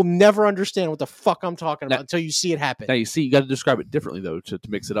 and you will never understand what the fuck I'm talking about Now- until you see it happen. Now you see, you got to describe it differently though to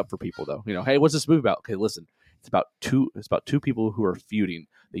mix it up for people though. Hey, what's this movie about? Okay, listen, it's about two people who are feuding.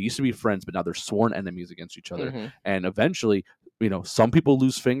 They used to be friends, but now they're sworn enemies against each other. Mhm. And eventually, some people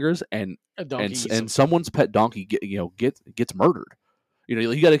lose fingers, and A donkey and, eats and them. someone's pet donkey gets murdered.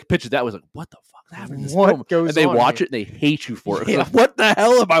 You got to picture that was like, what the fuck happened in this What film? goes And they on watch here? it and they hate you for it. Yeah. Like, what the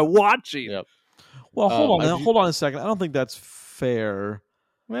hell am I watching? Yep. Well, hold I on, do- hold on a second. I don't think that's fair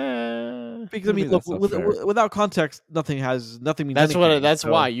because I Maybe mean, look, that's not fair. without context, nothing means That's anything. That's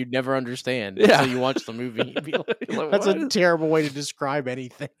So- why you'd never understand Yeah. until you watch the movie. You'd be like, Like, that's what a is- terrible way to describe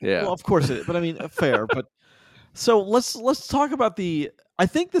anything. Yeah. Well, of course it. But I mean, fair. But so let's talk about I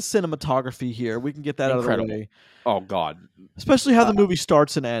think the cinematography here. We can get that out Incredible. of the way. Oh God. Especially how the movie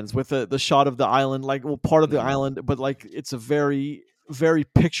starts and ends with the shot of the island, like part of the Mhm. island, but like it's a very very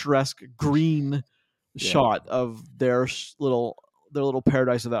picturesque green Yeah. shot of their little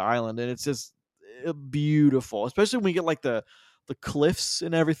paradise of that island, and it's just beautiful. Especially when we get like the cliffs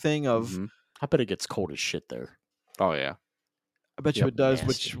and everything of. Mhm. I bet it gets cold as shit there. Oh yeah. I bet you Yep. it does.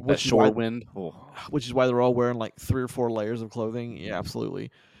 Nasty. That Which is shore why, wind. Oh. which is why they're all wearing like 3 or 4 layers of clothing. Yeah,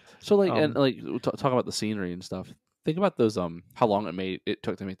 absolutely. So like and Um, like talk about the scenery and stuff. Think about those how long it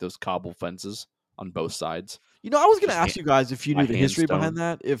took to make those cobble fences on both sides. You know, I was going to Just ask you guys if you by knew the history behind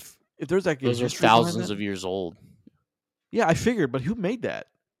handstone. that. If there's like a Those are history behind thousands that. of years old. Yeah, I figured, but who made that?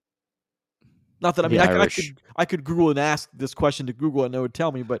 Not that I The mean, Irish. I could Google and ask this question to Google and it would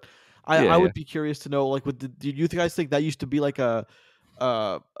tell me, but I Yeah, would be curious to know like, did you guys think that used to be like a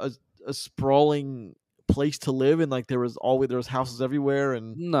sprawling place to live and like there was houses everywhere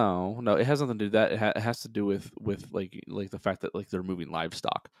and No, it has nothing to do with that. It has to do with like the fact that like they're moving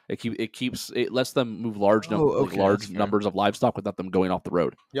livestock. It lets them move large okay, large that's fair. numbers of livestock without them going off the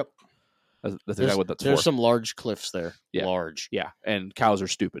road. Yep. That's There's, exactly what that's there's for. some large cliffs there. Yeah. Large. Yeah, and cows are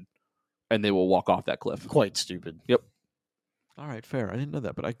stupid, and they will walk off that cliff. Quite stupid. All right, fair. I didn't know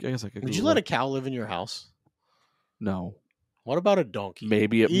that, but I guess I could. Would you Google let a it. cow live in your house? No, What about a donkey?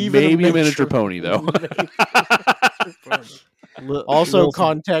 maybe Even a maybe a miniature- miniature pony though. Also, Wilson-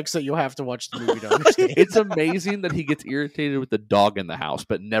 context that you'll have to watch the movie to understand. It's amazing that he gets irritated with the dog in the house,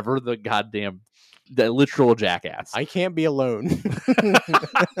 but never the literal jackass. I can't be alone.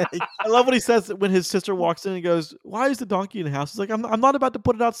 I love what he says when his sister walks in and goes, "Why is the donkey in the house?" He's like, "I'm not about to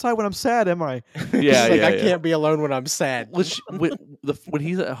put it outside when I'm sad, am I?" Yeah, He's like, yeah, I yeah. can't be alone when I'm sad. When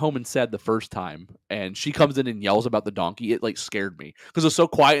he's at home and sad the first time, and she comes in and yells about the donkey, it like scared me because it was so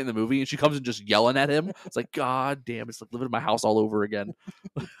quiet in the movie, and she comes in just yelling at him. It's like, God damn, it's like living in my house all over again.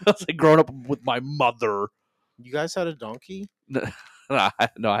 It's like growing up with my mother. You guys had a donkey? No,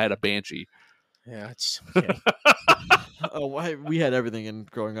 I had a banshee. Yeah, it's okay. We had everything in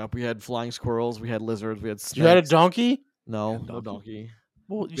growing up. We had flying squirrels, we had lizards, we had snakes. You had a donkey? No, Yeah, no donkey. donkey.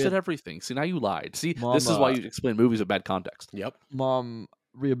 Well, you We said had- everything. See, now you lied. See, Mom, this is why you explain movies with bad context. Yep. Mom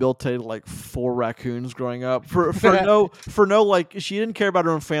rehabilitated like 4 raccoons growing up for no like she didn't care about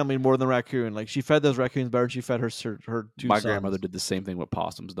her own family more than the raccoon. Like she fed those raccoons better than she fed her 2 My sons. grandmother did the same thing with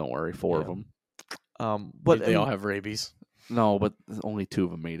possums. Don't worry, 4 of Yeah. them. But Did they all have rabies? No, but only 2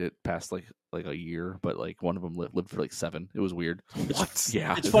 of them made it past like a year. But like one of them lived for like 7. It was weird. What?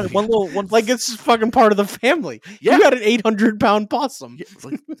 Yeah, it's funny. One Like it's fucking part of the family. Yeah. You got an 800-pound possum. Yeah, it's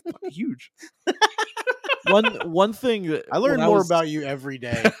like fucking huge. one thing that I learn when more was- about you every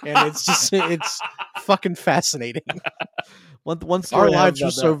day, and it's fucking fascinating. one story Our I have lives are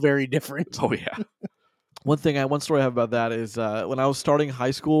about so that- very different. Oh yeah. One story I have about that is when I was starting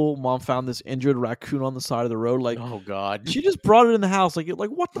high school, Mom found this injured raccoon on the side of the road. Like Oh God. she just brought it in the house. Like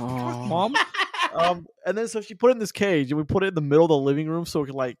what the fuck, Oh. Mom? And then so she put it in this cage, and we put it in the middle of the living room so it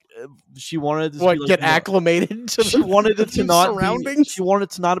could like she wanted it to What? be, like, Get you know, acclimated to She the wanted it to not surroundings. She wanted it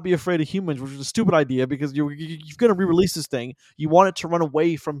to not be afraid of humans, which was a stupid idea because you're going to re-release this thing. You want it to run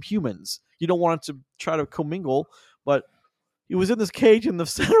away from humans. You don't want it to try to commingle. But it was in this cage in the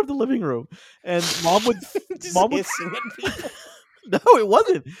center of the living room, and Mom would Just Mom would hissing at people. no, it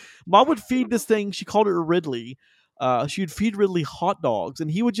wasn't. Mom would feed this thing. She called it Ridley. She'd feed Ridley hot dogs, and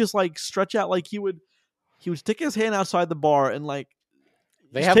he would just like stretch out like he would stick his hand outside the bar and like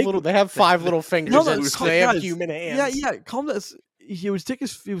They just have take- little. They have 5 little fingers. No, and calm- they have guys, human hands. Yeah. Calm down. He would stick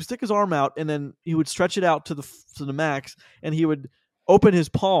his arm out, and then he would stretch it out to the max, and he would open his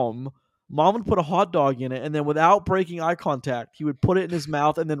palm. Mom would put a hot dog in it, and then without breaking eye contact, he would put it in his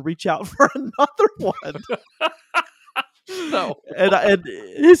mouth and then reach out for another one. No. And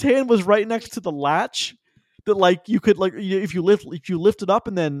his hand was right next to the latch. That like you could like if you lift it up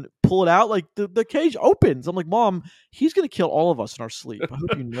and then pull it out, like the cage opens. I'm like, Mom, he's gonna kill all of us in our sleep. I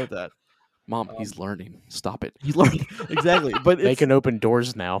hope you know that. Mom, he's learning. Stop it. He's learning exactly, but They it's, can open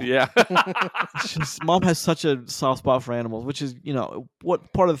doors now. Yeah. it's just, Mom has such a soft spot for animals, which is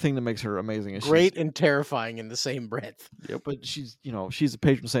what part of the thing that makes her amazing is Great and terrifying in the same breath. but she's a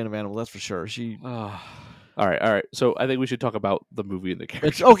patron saint of animals. That's for sure. She All right. So I think we should talk about the movie and the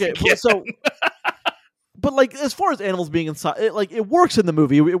characters. it's okay. again. So. But like as far as animals being inside, it works in the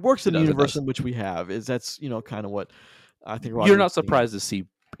movie. It works in It the does, it universe does. in which we have. That's kind of what I think. You're Roger not was saying. surprised to see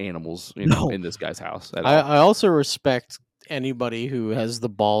animals No. in this guy's house. At I, all. I also respect anybody who has the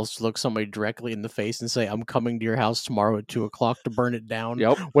balls to look somebody directly in the face and say, "I'm coming to your house tomorrow at 2:00 to burn it down,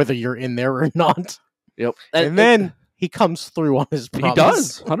 Yep. whether you're in there or not." Yep. And then he comes through on his promise. he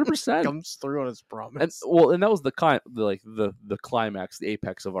does 100%. Comes through on his promise. And that was the climax, the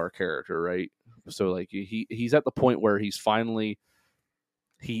apex of our character, right? So like he's at the point where he's finally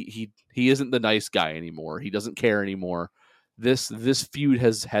he isn't the nice guy anymore. He doesn't care anymore. This feud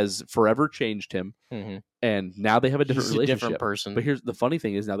has forever changed him, Mhm. and now they have a different He's a relationship. different person. But here's the funny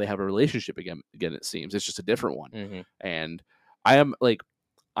thing: is now they have a relationship again. It seems it's just a different one. Mhm. And I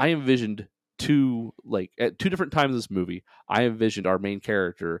envisioned at two different times in this movie, I envisioned our main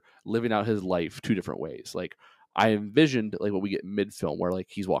character living out his life two different ways. Like I envisioned like what we get mid film, where like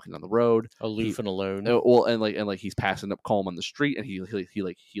he's walking down the road, Aloof and alone. well, and like he's passing up calm on the street, and he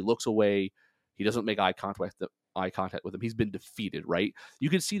looks away. He doesn't make eye contact with him. He's been defeated, right? You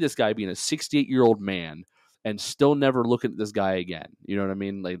can see this guy being a 68-year-old man and still never looking at this guy again. You know what I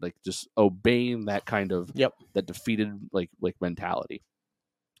mean? Like just obeying that kind of that defeated like mentality.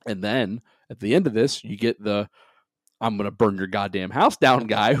 And then at the end of this, you get the "I'm gonna burn your goddamn house down"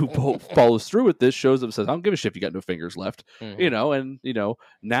 guy who follows through with this, shows up, and says, "I don't give a shit if you got no fingers left." Mhm. And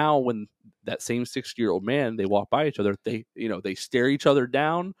now when that same 60-year-old man, they walk by each other, they stare each other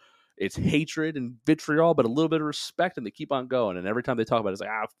down. It's hatred and vitriol, but a little bit of respect, and they keep on going. And every time they talk about it, it's like,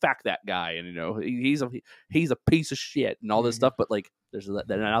 fuck that guy, and he's a piece of shit and all this stuff. But like, there's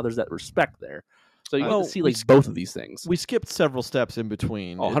that respect there. So you get to see like both of these things. We skipped several steps in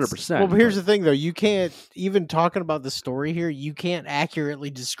between. 100%. Well, but here's the thing, though. You can't, even talking about the story here, you can't accurately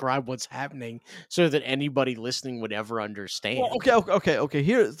describe what's happening So that anybody listening would ever understand. Well, okay.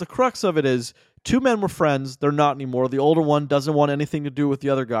 Here's the crux of it: is two men were friends. They're not anymore. The older one doesn't want anything to do with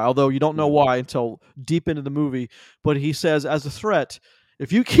the other guy, although you don't know why until deep into the movie. But he says, as a threat,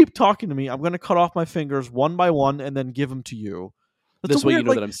 if you keep talking to me, I'm going to cut off my fingers one by one and then give them to you. This way you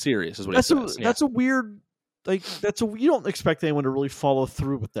know that I'm serious, is what he says. That's a weird, like, you don't expect anyone to really follow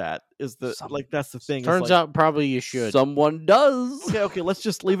through with that. That's the thing. Turns out probably you should. Someone does. Okay, let's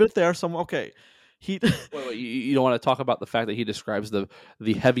just leave it there. Wait, you don't want to talk about the fact that he describes the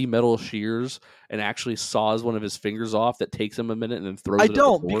heavy metal shears and actually saws one of his fingers off that takes him a minute and then throws it. I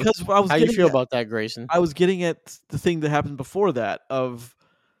don't, because How you feel about that, Grayson? I was getting at the thing that happened before that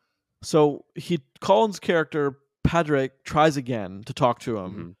so Colin's character Patrick tries again to talk to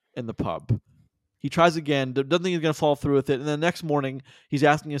him in the pub. He tries again, doesn't think he's going to follow through with it. And then the next morning, he's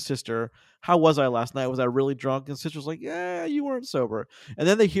asking his sister, "How was I last night? Was I really drunk?" And his sister's like, "Yeah, you weren't sober." And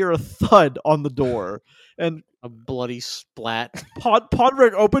then they hear a thud on the door, and a bloody splat.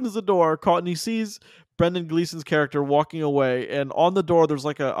 Podrick opens the door, and he sees Brendan Gleeson's character walking away. And on the door, there's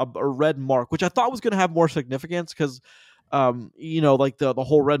like a red mark, which I thought was going to have more significance because, like the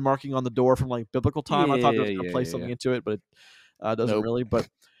whole red marking on the door from like biblical time. I thought they were going to play something into it, but it doesn't really. But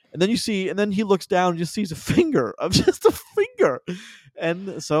and then he looks down and just sees a finger of just a finger,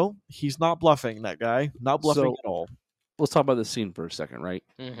 and so he's not bluffing. That guy, not bluffing at all. Let's talk about this scene for a second, right?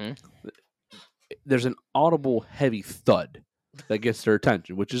 Mm-hmm. There's an audible heavy thud that gets their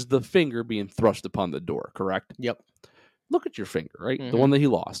attention, which is the finger being thrust upon the door. Correct? Yep. Look at your finger, right? The one that he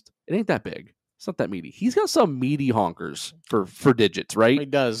lost. It ain't that big. It's not that meaty. He's got some meaty honkers for digits, right? He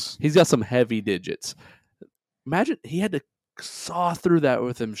does. He's got some heavy digits. Imagine he had to saw through that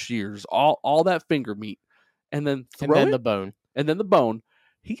with them shears, all that finger meat, and then the bone. And then the bone.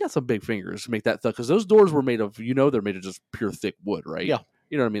 He got some big fingers to make that thud, because those doors were made of, they're made of just pure thick wood, right? Yeah.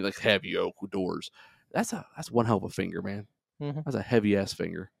 You know what I mean? Like heavy oak doors. That's one hell of a finger, man. Mm-hmm. That's a heavy ass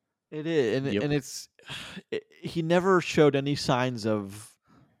finger. It is, and he never showed any signs of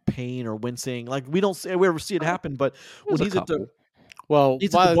pain or wincing. Like we ever see it happen, but when he's at the by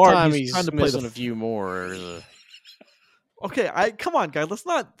the bar, time he's trying to play missing a few more. Okay, come on, guys. Let's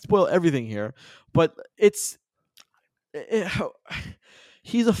not spoil everything here. But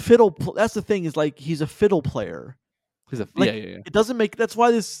he's a fiddle. That's the thing. Is like he's a fiddle player. Yeah. It doesn't make. That's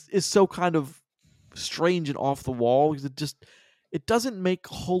why this is so kind of strange and off the wall, because it doesn't make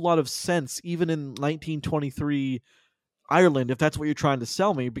a whole lot of sense, even in 1923 Ireland, if that's what you're trying to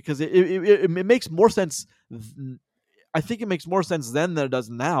sell me, because it makes more sense. I think it makes more sense then than it does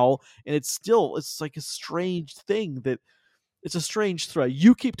now, and it's like a strange thing that it's a strange threat.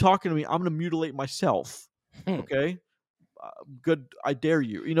 You keep talking to me, I'm going to mutilate myself. Okay, good. I dare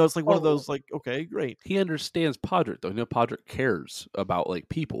you. It's like one of those. Like, okay, great. He understands Podrick, though. Podrick cares about like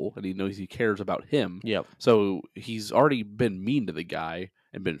people, and he knows he cares about him. Yep. So he's already been mean to the guy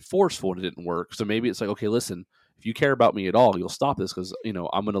and been forceful, and it didn't work. So maybe it's like, okay, listen, if you care about me at all, you'll stop this, because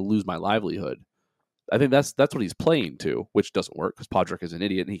I'm going to lose my livelihood. I think that's what he's playing to, which doesn't work because Podrick is an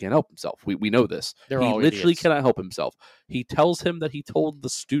idiot and he can't help himself. We know this. He literally cannot help himself. He tells him that he told the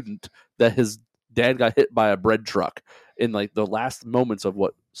student that his dad got hit by a bread truck in like the last moments of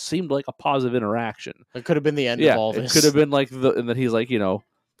what seemed like a positive interaction. It could have been the end of all this. It could have been like and then he's like,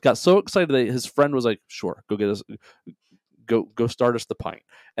 got so excited that his friend was like, "Sure, go get us, go start us the pint,"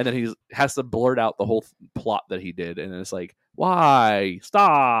 and then he has to blurt out the whole plot that he did, and it's like, "Why?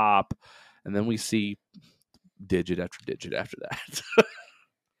 Stop!" And then we see digit after digit after that.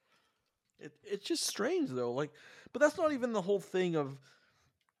 It's just strange though. Like, but that's not even the whole thing of.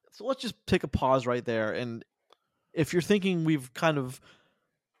 So let's just take a pause right there. And if you're thinking we've kind of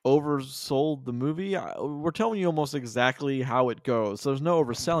oversold the movie. We're telling you almost exactly how it goes. So there's no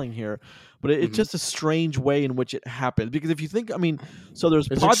overselling here, but it's Mhm. just a strange way in which it happened. Because if you think, I mean, so there's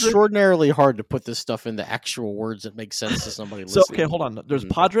It's Podrick. extraordinarily hard to put this stuff into actual words that make sense to somebody So listening. okay, hold on. There's Mhm.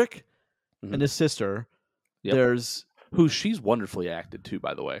 Podrick Mhm. and his sister. Yep. There's Who she's wonderfully acted too,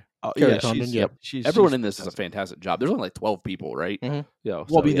 by the way. Carrie yeah, Condon, she's yep. Everyone she's in this does a fantastic. fantastic job. There's only like 12 people, right? Mhm. Yeah. Well,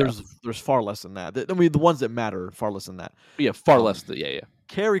 so, I mean, yeah. there's far less than that. I mean, the ones that matter are far less than that. Yeah, far um, less. Yeah.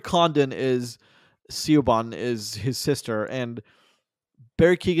 Carrie Condon is Siobhan is his sister, and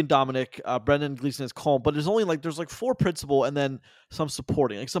Barry Keoghan Dominic, Brendan Gleeson is Colm. But there's only there's 4 principal and then some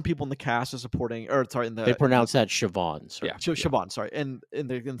supporting. Like some people in the cast are supporting, or sorry, in the They pronounce that Siobhan. Sir. Yeah. Siobhan, sorry, and in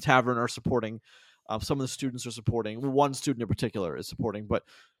the tavern are supporting. Some of the students are supporting. One student in particular is supporting, but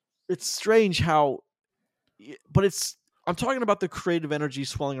it's strange how. But it's I'm talking about the creative energy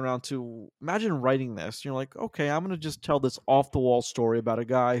swelling around to imagine writing this. You're like, okay, I'm gonna just tell this off the wall story about a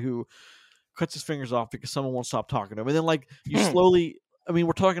guy who cuts his fingers off because someone won't stop talking to him, and then you slowly. I mean,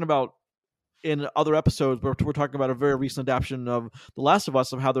 we're talking about in other episodes, we're talking about a very recent adaptation of The Last of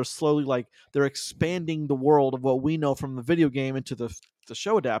Us, of how they're slowly they're expanding the world of what we know from the video game into the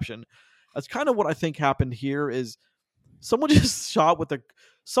show adaptation. That's kind of what I think happened here. Is someone just shot with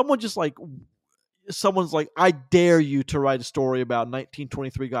someone's like, I dare you to write a story about a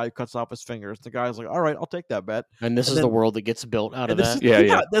 1923 guy who cuts off his fingers. The guy's like, all right, I'll take that bet. And this And is then- the world that gets built out of And this that. is-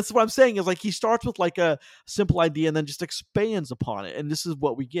 Yeah. that's what I'm saying. Is he starts with a simple idea and then just expands upon it, and this is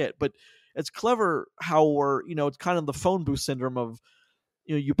what we get. But it's clever how it's kind of the phone booth syndrome of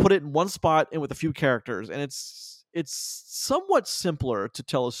you put it in one spot and with a few characters, and it's somewhat simpler to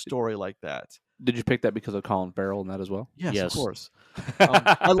tell a story like that. Did you pick that because of Colin Farrell and that as well? Yes, Yes. of course.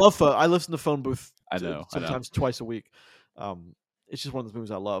 I listen to Phone Booth. I know. Sometimes twice a week. It's just one of those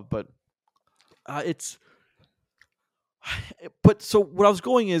movies I love, but it's. But so what I was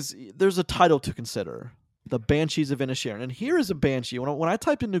going is there's a title to consider: The Banshees of Inisherin, and here is a banshee. When I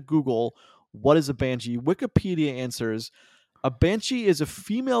typed into Google what is a banshee, Wikipedia answers: a banshee is a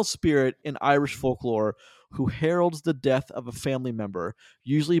female spirit in Irish folklore who heralds the death of a family member,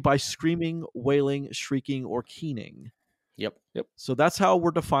 usually by screaming, wailing, shrieking, or keening. Yep. So that's how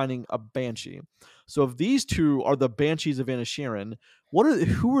we're defining a banshee. So if these two are the banshees of Inisherin,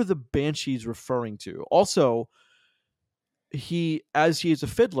 who are the banshees referring to? Also, as he is a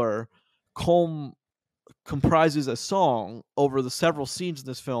fiddler, Colm comprises a song over the several scenes in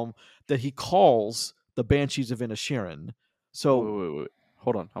this film that he calls the Banshees of Inisherin. So Wait.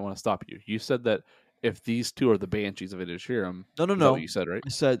 Hold on. I want to stop you. You said that if these two are the Banshees of Inisherin, no. is that what you said, right?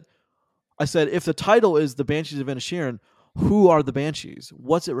 I said if the title is the Banshees of Inisherin, who are the Banshees?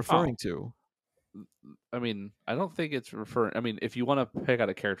 What's it referring to? I mean, I don't think it's referring. I mean, if you want to pick out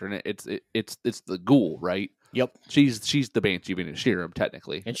a character in it, it's the ghoul, right? Yep. She's the Banshee of Inisherin,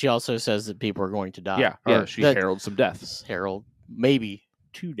 technically. And she also says that people are going to die. Yeah. Or She that heralds some deaths. Herald maybe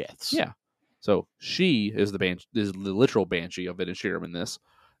 2 deaths. Yeah. So she is the literal Banshee of Inisherin in this,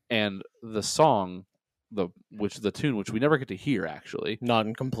 and the song, the tune, which we never get to hear actually. Not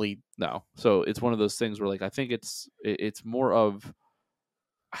incomplete. No. So it's one of those things where I think it's more of,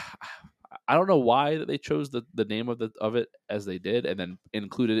 I don't know why that they chose the name of it as they did and then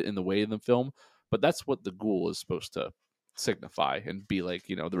included it in the way in the film, but that's what the ghoul is supposed to signify and be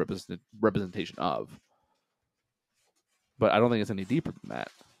the representation of. But I don't think it's any deeper than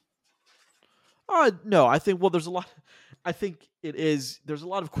that. No, I think there's a lot. I think it is. There's a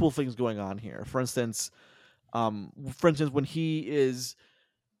lot of cool things going on here. For instance, when he is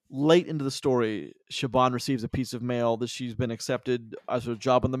late into the story, Siobhan receives a piece of mail that she's been accepted as a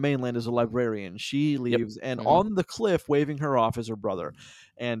job on the mainland as a librarian. She leaves, and on the cliff, waving her off, is her brother.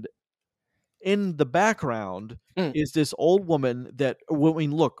 And in the background is this old woman that,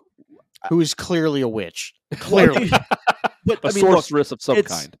 look, who is clearly a witch. Clearly. But a sorceress of some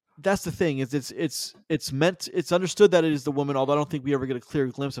kind. That's the thing is it's understood that it is the woman, although I don't think we ever get a clear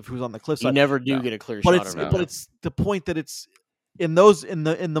glimpse of who's on the cliffside. You never do get a clear but shot it's of it. but it's the point that it's in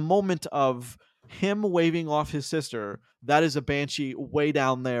the moment of him waving off his sister, that is a banshee way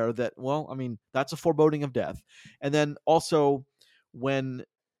down there that, that's a foreboding of death. And then also when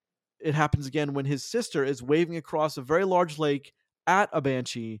it happens again when his sister is waving across a very large lake at a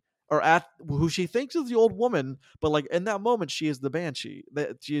banshee, or at who she thinks is the old woman, but in that moment she is the banshee.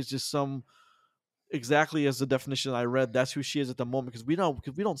 That she is just exactly as the definition I read. That's who she is at the moment, because we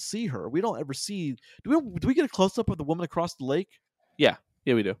don't see her. We don't ever see. Do we get a close up of the woman across the lake? Yeah,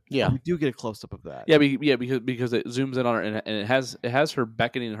 we do. Yeah, we do get a close up of that. Yeah, because it zooms in on her and it has her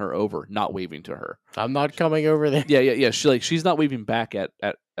beckoning her over, not waving to her. I'm not coming over there. Yeah. She's not waving back at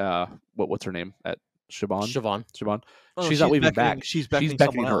what's her name, at Siobhan. Oh, She's not leaving beckoning- back. She's She's beckoning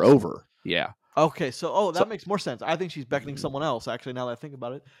beckoning someone her else. over. Yeah. Okay, so that So- makes more sense. I think she's beckoning someone else. Actually, now that I think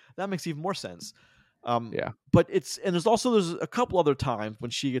about it, that makes even more sense. Yeah. But there's a couple other times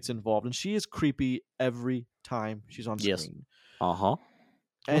when she gets involved, and she is creepy every time she's on Yes. screen. Uh-huh.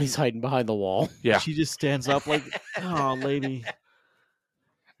 When And he's hiding behind the wall. Yeah. she just stands up like, oh, lady.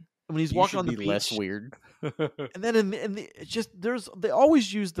 When he's You walking should on the be beach, less weird. and then it's just they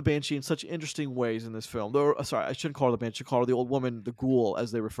always use the banshee in such interesting ways in this film. Sorry, I shouldn't call her the banshee. I should call her the old woman, the ghoul,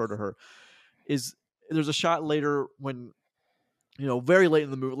 as they refer to her. There's a shot later when, very late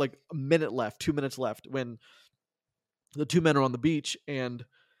in the movie, like a minute left, 2 minutes left, when the two men are on the beach, and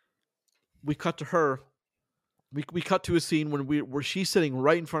we cut to her. We cut to a scene where she's sitting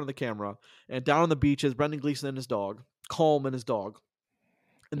right in front of the camera, and down on the beach is Brendan Gleeson and his dog, Colm and his dog,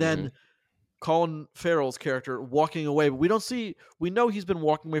 and then Colin Farrell's character walking away. But we know he's been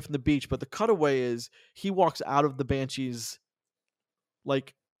walking away from the beach, but the cutaway is he walks out of the Banshee's,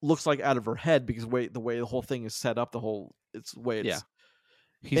 like, looks like out of her head, because the way the whole thing is set up, it's the way it's. Yeah.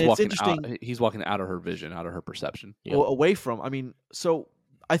 He's And it's walking out. interesting- He's walking out of her vision, out of her perception. Yep. Away from. I mean, so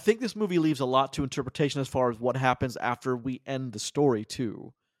I think this movie leaves a lot to interpretation as far as what happens after we end the story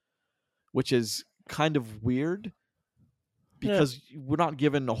too, which is kind of weird because we're not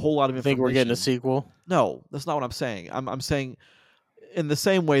given a whole lot of I information. think we're getting a sequel. No, that's not what I'm saying. I'm saying in the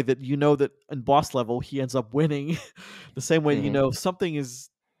same way that that in boss level he ends up winning, the same way Mhm. something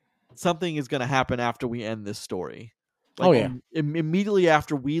is going to happen after we end this story. Oh, yeah. Immediately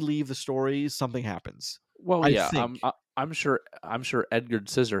after we leave the story, something happens. Well, I yeah, think. I'm sure Edgar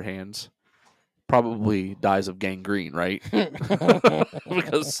Scissorhands probably dies of gangrene, right?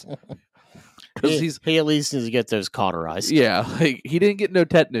 because he at least needs to get those cauterized. like, he didn't get no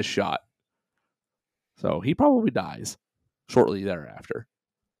tetanus shot, so he probably dies shortly thereafter.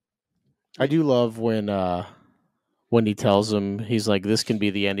 I do love when he tells him, he's like, "This can be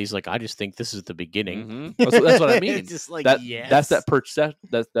the end." He's like, "I just think this is the beginning." Mhm. That's what I mean. It's just like, That's yes. that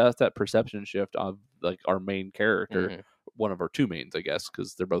perception shift of, like, our main character, Mhm. one of our two mains, I guess,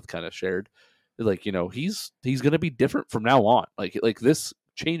 because they're both kind of shared. Like, he's gonna be different from now on. Like this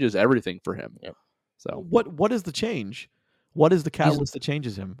changes everything for him. Yep. So What is the change? What is the catalyst that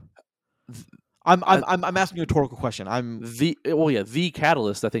changes him? I'm asking you a rhetorical question. the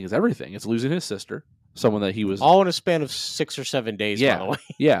catalyst, I think, is everything. It's losing his sister, someone that he was All in a span of 6 or 7 days, by the way.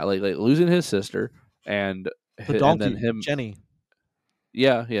 yeah, like losing his sister and the donkey, and then him Jenny.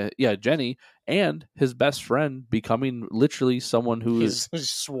 yeah, Jenny, and his best friend becoming literally someone who is His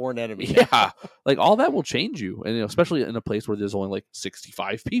sworn enemy. yeah, like, all that will change you, and especially in a place where there's only like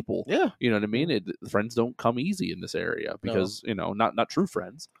 65 people. Yeah. You know what I mean? Friends don't come easy in this area because not true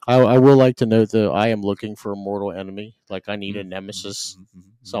friends. I will like to note, though, I am looking for a mortal enemy. Like, I need a nemesis,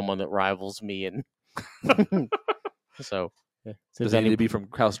 someone that rivals me. And so, yeah. Does it need to be from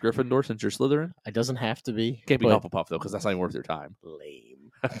House Gryffindor since you're Slytherin? It doesn't have to be. Can't be but Hufflepuff though, because that's not even worth your time.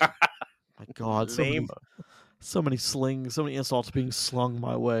 lame. My God, Lame. so many slings, so many insults being slung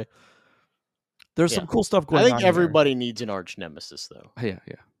my way. There's some Yeah. cool stuff going I on. think here. everybody needs an arch nemesis, though. Yeah,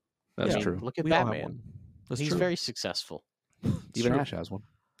 that's I mean, true. Look at We all have Batman. one. That's He's true. very successful. Even true. Ash has one.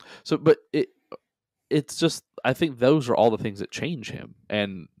 So, but it's just, I think those are all the things that change him,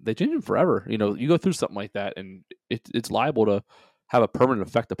 and they change him forever. You go through something like that, and it's liable to have a permanent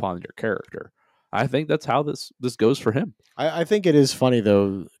effect upon your character. I think that's how this goes for him. I think it is funny,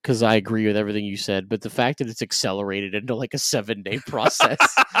 though, because I agree with everything you said, but the fact that it's accelerated into like a 7-day process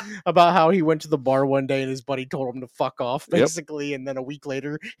about how he went to the bar one day and his buddy told him to fuck off, Yep. basically, and then a week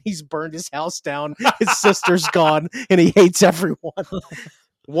later he's burned his house down, his sister's gone, and he hates everyone.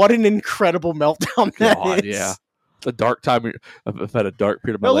 What an incredible meltdown that God, is. yeah. A dark time. I've had a dark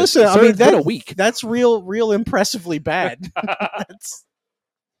period of my No, life. listen, I So mean, it's been a week. That's real impressively bad. That's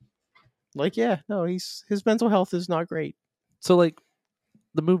like, yeah, no, his mental health is not great. So, like,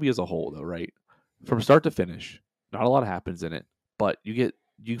 the movie as a whole, though, right? From start to finish, not a lot happens in it, but you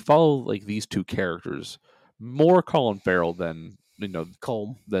follow, like, these two characters, more Colin Farrell than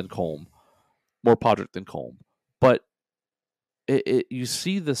Colm. more Podrick than Colm, but you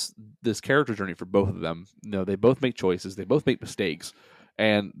see this character journey for both of them. They both make choices, they both make mistakes,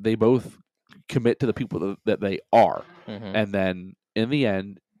 and they both commit to the people that they are. Mhm. And then in the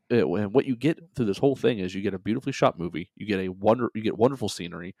end, and what you get through this whole thing is you get a beautifully shot movie, you get wonderful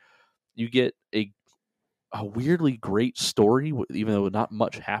scenery, you get a weirdly great story, even though not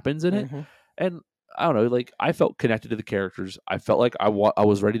much happens in it. Mhm. And I don't know, like, I felt connected to the characters. I felt like I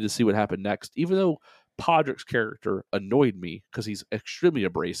was ready to see what happened next, even though Podrick's character annoyed me because he's extremely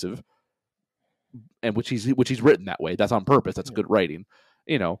abrasive, and which he's written that way. That's on purpose. That's good writing.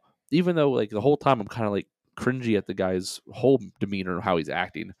 even though like the whole time I'm kind of like cringy at the guy's whole demeanor, how he's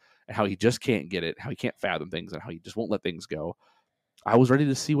acting, and how he just can't get it, how he can't fathom things, and how he just won't let things go. I was ready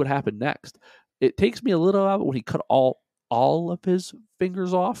to see what happened next. It takes me a little out when he cut all of his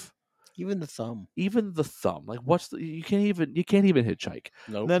fingers off, Even the thumb. even the thumb. Like, what's the, you can't even hitchhike.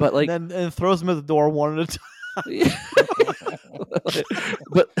 Nope. Then, But, like- and throws him at the door one at a time.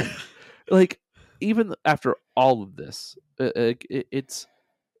 But like, even after all of this, it's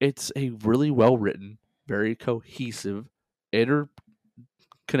a really well written, very cohesive,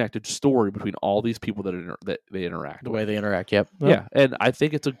 interconnected story between all these people that they interact. The with. way they interact. Yep. Yeah, and I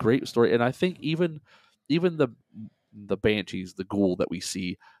think it's a great story, and I think even the banshees, the ghoul that we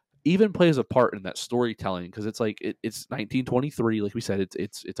see, even plays a part in that storytelling because it's like it's 1923, like we said,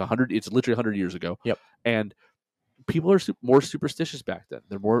 it's 100, it's literally 100 years ago. Yep. And people are more superstitious back then.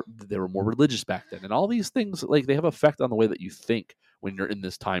 They were more religious back then, and all these things like they have effect on the way that you think when you're in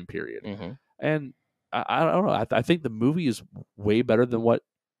this time period. Mm-hmm. And I don't know. I think the movie is way better than what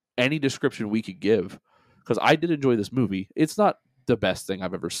any description we could give. Because I did enjoy this movie. It's not the best thing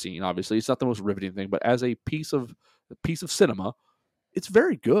I've ever seen. Obviously, it's not the most riveting thing, but as a piece of cinema, it's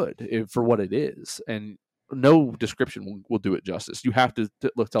very good for what it is. And no description will do it justice. You have to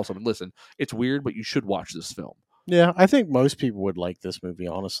tell someone, listen, it's weird, but you should watch this film. Yeah, I think most people would like this movie,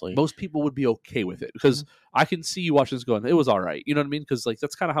 honestly. Most people would be okay with it because I can see you watching this going, it was all right. You know what I mean? Because like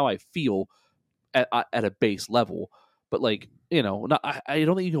that's kind of how I feel at a base level. But like, I don't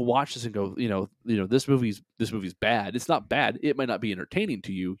think you can watch this and go, this movie's bad. It's not bad. It might not be entertaining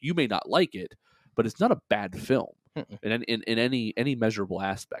to you. You may not like it, but it's not a bad film in any measurable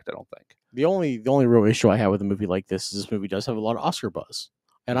aspect. I don't think. The only real issue I have with a movie like this is this movie does have a lot of Oscar buzz,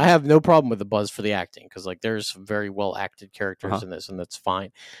 and I have no problem with the buzz for the acting because like there's some very well acted characters in this, and that's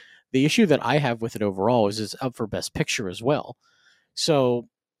fine. The issue that I have with it overall is it's up for Best Picture as well. So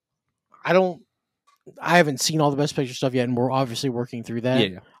I haven't seen all the Best Picture stuff yet, and we're obviously working through that.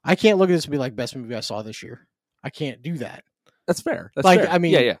 Yeah, I can't look at this and be like, best movie I saw this year. I can't do that. that's fair. That's Like, fair. I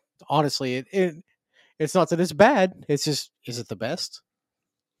mean, yeah. Honestly, it's not that it's bad. It's just, is it the best?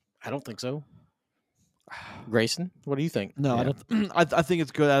 I don't think so. Grayson, what do you think? No, I don't. I think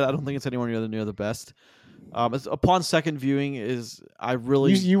it's good. I don't think it's anywhere near the best. Upon second viewing, I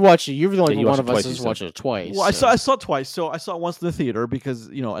really You watched it. You're the only Yeah, you one watched of it us twice, who's you said. watched it twice. Well, I saw it twice. So I saw it once in the theater because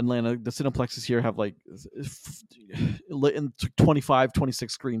Atlanta, the Cineplexes here have like 25,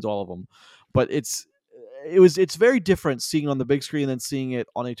 26 screens, all of them. But it's very different seeing it on the big screen than seeing it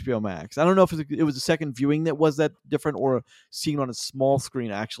on HBO Max. I don't know if it was a second viewing that was that different or seeing it on a small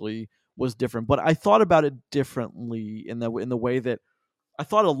screen actually was different. But I thought about it differently in the way that I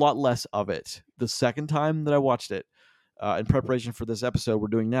thought a lot less of it the second time that I watched it. In preparation for this episode we're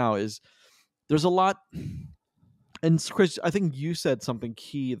doing now, is there's a lot, and Chris, I think you said something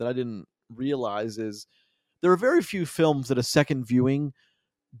key that I didn't realize is there are very few films that a second viewing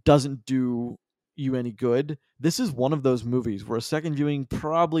doesn't do you any good. This is one of those movies where a second viewing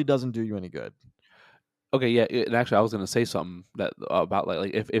probably doesn't do you any good. Okay, yeah, and actually, I was going to say something that about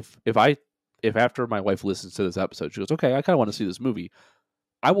like if after my wife listens to this episode, she goes, "Okay, I kind of want to see this movie,"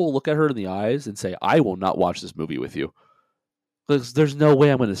 I will look at her in the eyes and say, "I will not watch this movie with you." Because there's no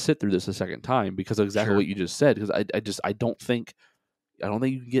way I'm going to sit through this a second time because of exactly what you just said. Because I don't think you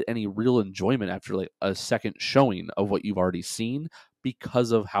can get any real enjoyment after like a second showing of what you've already seen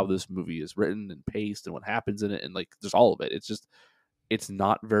because of how this movie is written and paced and what happens in it and like there's all of it. It's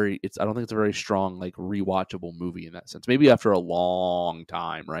not very. I don't think it's a very strong like rewatchable movie in that sense. Maybe after a long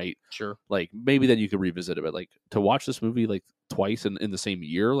time, right? Sure. Like maybe then you could revisit it, but like to watch this movie like twice in the same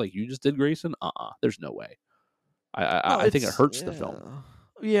year, like you just did, Grayson. There's no way. I think it hurts the film.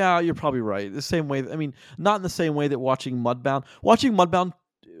 Yeah, you're probably right. The same way. I mean, not in the same way that watching Mudbound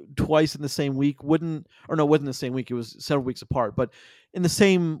twice in the same week wasn't the same week. It was several weeks apart, but in the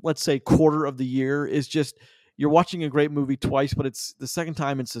same, let's say, quarter of the year is just you're watching a great movie twice, but it's the second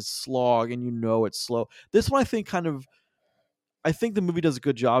time it's a slog and it's slow. This one I think the movie does a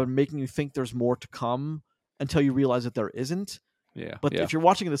good job in making you think there's more to come until you realize that there isn't. Yeah. But if you're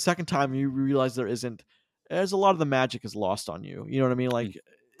watching it the second time and you realize there isn't, there's a lot of the magic is lost on you. You know what I mean? Like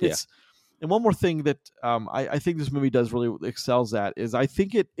it's. And one more thing that I think this movie does really excels at is I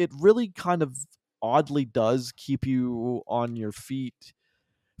think it really kind of oddly does keep you on your feet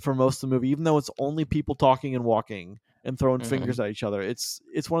for most of the movie, even though it's only people talking and walking and throwing fingers at each other. It's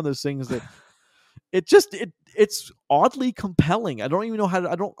one of those things that it's oddly compelling. I don't even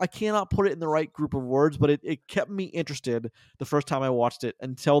know I cannot put it in the right group of words, but it kept me interested the first time I watched it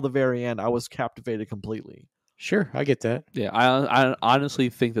until the very end. I was captivated completely. Sure, I get that. Yeah, I honestly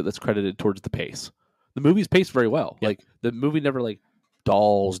think that that's credited towards the pace. The movie's paced very well. Yep. Like the movie never like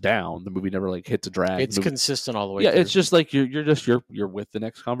stalls down. The movie never like hits a drag. It's The movie- consistent all the way. yeah, through. it's just like you're with the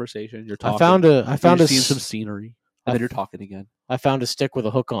next conversation. You're talking. I found you're a seeing s- some scenery, I and then you're f- talking again. I found a stick with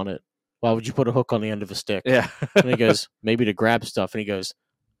a hook on it. Why would you put a hook on the end of a stick? Yeah, And he goes, maybe to grab stuff. And he goes,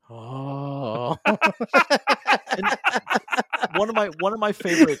 oh. one of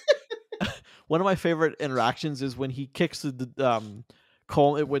my favorite interactions is when he kicks when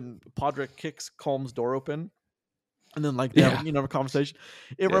Podrick kicks Colm's door open, and then like they have a conversation.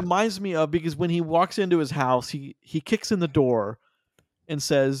 It Yeah. reminds me of, because when he walks into his house, he kicks in the door and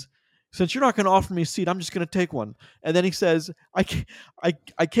says, "Since you're not going to offer me a seat, I'm just going to take one." And then he says, I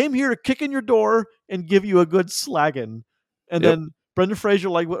came here to kick in your door and give you a good slagging." And Yep. then Brendan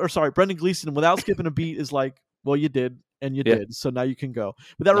Gleeson, without skipping a beat, is like, "Well, you did, and you Yeah. did, so now you can go."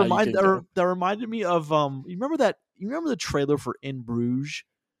 But that Now you can go. that reminded me of you remember the trailer for In Bruges?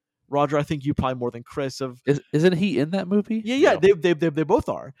 Roger, I think you probably more than Chris of. Isn't he in that movie? Yeah, No. they both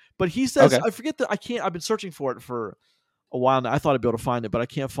are. But he says, Okay. I forget that I've been searching for it for a while now. I thought I'd be able to find it, but I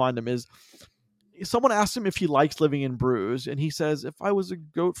can't find him. Is someone asked him if he likes living in Bruges, and he says, "If I was a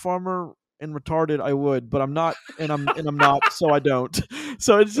goat farmer and retarded, I would, but I'm not, and I'm not, so I don't."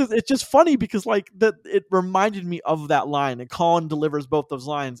 So it's just funny because like that, it reminded me of that line, and Colin delivers both those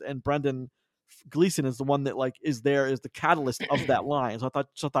lines, and Brendan Gleeson is the one that like is the catalyst of that line. So I thought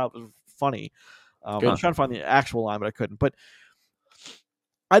it was funny. I'm Good. trying to find the actual line, but I couldn't. But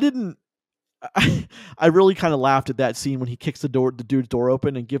I didn't. I really kind of laughed at that scene when he kicks the dude's door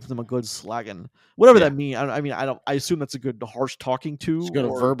open and gives him a good slagging. Whatever Yeah. that means. I assume that's a good harsh talking to. He's going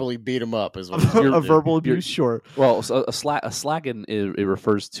to or verbally beat him up. Is what he's gonna a do. verbal abuse. Sure. Well, so a slagging it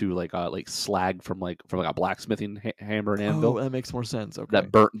refers to like slag from a blacksmithing hammer and anvil. Oh, that makes more sense. Okay.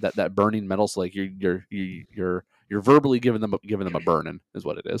 That burning metal. So like you're verbally giving them a burning is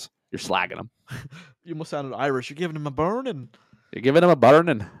what it is. You're slagging them. You almost sounded Irish. You're giving him a burn, and You're giving them a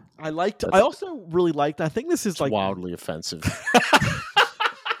burning. I also really liked. I think this is It's like wildly offensive.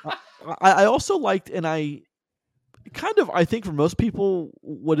 I also liked, and I think for most people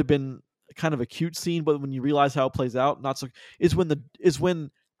would have been kind of a cute scene, but when you realize how it plays out, not so. Is when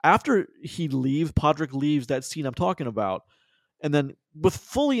after Podrick leaves that scene I'm talking about, and then with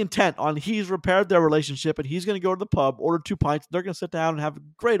fully intent on he's repaired their relationship and he's going to go to the pub, order 2 pints, they're going to sit down and have a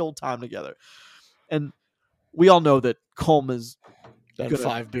great old time together, and we all know that Colm is. Then Good.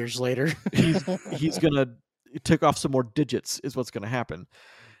 5 beers later, He's gonna take off some more digits is what's gonna happen.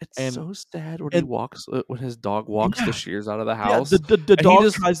 It's And- so sad when and- when his dog walks Yeah. the shears out of the Yeah, house, the he dog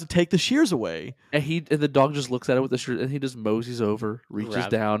just- tries to take the shears away. and the dog just looks at it with the shears, and he just moseys over, reaches Grabs-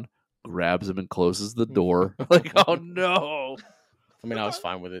 down, grabs him, and closes the door. Like, oh no! I mean, I was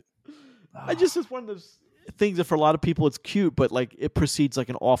fine with it. It's one of those things that for a lot of people it's cute, but like it precedes like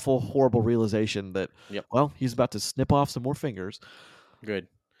an awful, horrible realization that Yep. well, he's about to snip off some more fingers Good.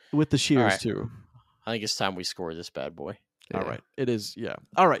 with the shears right. too. I think it's time we score this bad boy. All right, it is. Yeah.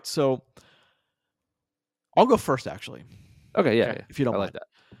 All right, so I'll go first actually. Okay, yeah, Okay, yeah. if you don't I mind. like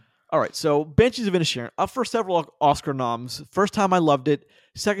that. All right, so Banshees of Inisherin up for several Oscar noms. First time I loved it.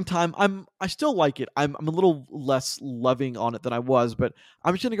 Second time I still like it. I'm a little less loving on it than I was, but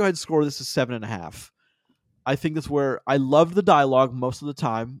I'm just gonna go ahead and score this as 7.5. I think that's where I loved the dialogue most of the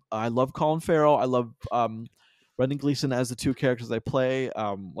time. I love Colin Farrell. I love Brendan Gleeson as the two characters they play.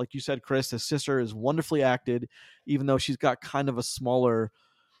 Like you said, Chris, his sister is wonderfully acted, even though she's got kind of a smaller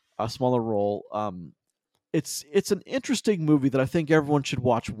role. It's an interesting movie that I think everyone should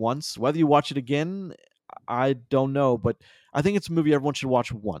watch once. Whether you watch it again, I don't know, but I think it's a movie everyone should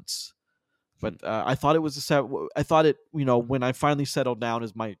watch once. But I thought it was I thought it, when I finally settled down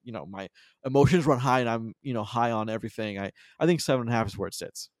as my emotions run high and I'm, high on everything. I think 7.5 is where it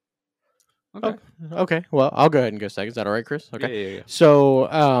sits. Okay. Okay. Well, I'll go ahead and go second. Is that all right, Chris? Okay. Yeah. So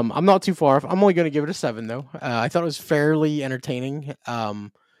I'm not too far off. I'm only going to give it a 7, though. I thought it was fairly entertaining.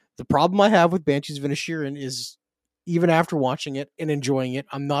 The problem I have with Banshees of Inisherin is even after watching it and enjoying it,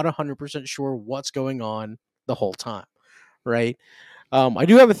 I'm not 100% sure what's going on the whole time, right? I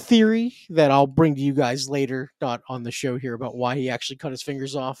do have a theory that I'll bring to you guys later, not on the show here, about why he actually cut his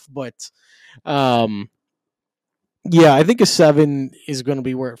fingers off. But yeah, I think a 7 is going to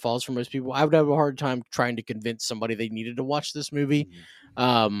be where it falls for most people. I would have a hard time trying to convince somebody they needed to watch this movie,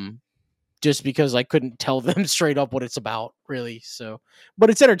 just because I couldn't tell them straight up what it's about, really. So, but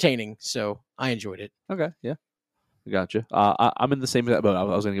it's entertaining, so I enjoyed it. Okay. Yeah. Gotcha. I'm in the same boat. I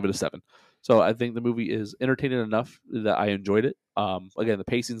was going to give it a 7. So I think the movie is entertaining enough that I enjoyed it. Again, the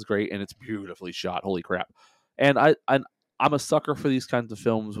pacing's great and it's beautifully shot. Holy crap! And I'm a sucker for these kinds of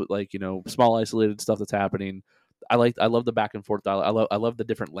films with small isolated stuff that's happening I love the back and forth dialogue. I love the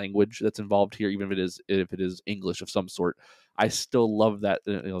different language that's involved here, even if it is English of some sort. I still love that,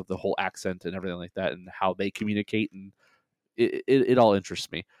 the whole accent and everything like that, and how they communicate, and it all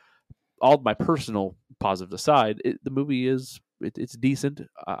interests me. All my personal positives aside, the movie it's decent.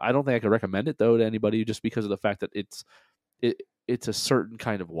 I don't think I could recommend it though to anybody, just because of the fact that it's a certain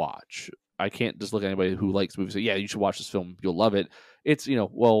kind of watch. I can't just look at anybody who likes movies and say, yeah, you should watch this film, you'll love it. It's,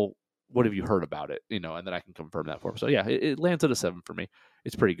 well, what have you heard about it? And then I can confirm that for them. So yeah, it lands at a 7 for me.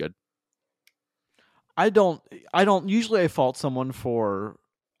 It's pretty good. I don't usually I fault someone for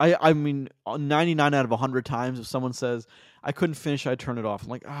I mean 99 out of 100 times if someone says I couldn't finish, I turn it off. I'm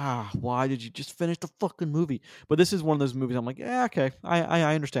like, why did you just finish the fucking movie? But this is one of those movies I'm like, yeah, okay,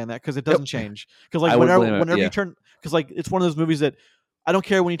 I understand that, because it doesn't change. Because like whenever you turn, because like it's one of those movies that I don't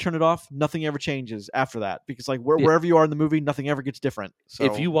care when you turn it off, nothing ever changes after that, because like wherever you are in the movie, nothing ever gets different. So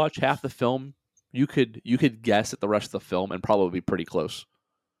if you watch half the film, you could guess at the rest of the film and probably be pretty close.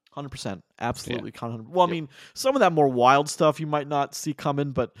 100%, absolutely. Yeah. Well, I mean, some of that more wild stuff you might not see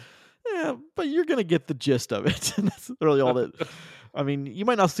coming, but you're gonna get the gist of it. And that's really all that. I mean, you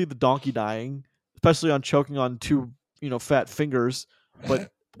might not see the donkey dying, especially on choking on two, fat fingers, but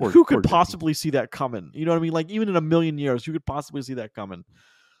who could possibly see that coming? You know what I mean? Like, even in a million years, you could possibly see that coming.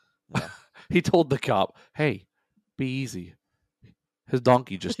 Yeah. He told the cop, "Hey, be easy. His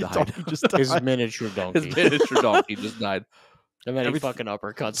donkey just died. His miniature donkey. His miniature donkey just died." And then he fucking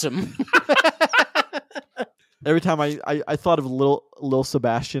uppercuts him. Every time I thought of Lil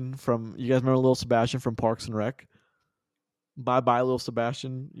Sebastian from, you guys remember Lil Sebastian from Parks and Rec? Bye, Lil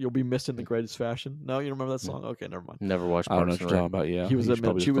Sebastian. You'll be missed in the greatest fashion. No, you don't remember that song? Okay, never mind. Never watched Parks and Rec. I don't know what you're talking about. Yeah,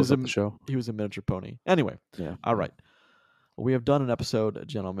 he was a miniature pony. Anyway, yeah. All right. We have done an episode,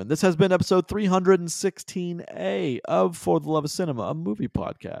 gentlemen. This has been episode 316A of For the Love of Cinema, a movie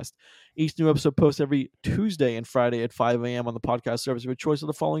podcast. Each new episode posts every Tuesday and Friday at 5 a.m. on the podcast service of your choice of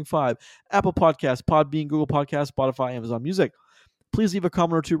the following 5: Apple Podcasts, Podbean, Google Podcasts, Spotify, Amazon Music. Please leave a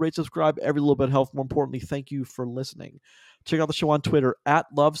comment or two, rate, subscribe. Every little bit helps. More importantly, thank you for listening. Check out the show on Twitter at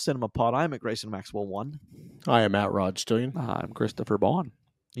Love Cinema Pod. I'm at Grayson Maxwell 1. I am at Rod Stillion. I'm Christopher Bond.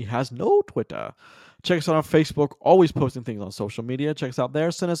 He has no Twitter. Check us out on Facebook, always posting things on social media. Check us out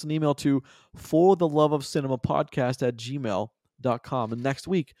there. Send us an email to fortheloveofcinemapodcast@gmail.com. And next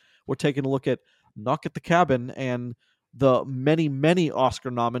week, we're taking a look at Knock at the Cabin and the many, many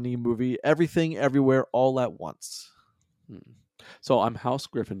Oscar nominee movie, Everything, Everywhere, All at Once. So I'm House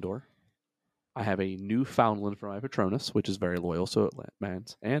Gryffindor. I have a Newfoundland for my Patronus, which is very loyal, so it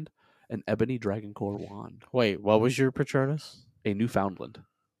lands, and an Ebony Dragoncore wand. Wait, what was your Patronus? A Newfoundland.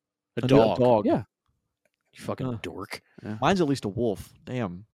 A dog. Yeah. You fucking dork. Yeah. Mine's at least a wolf.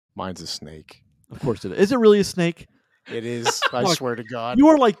 Damn. Mine's a snake. Of course it is. Is it really a snake? It is. I swear to God. You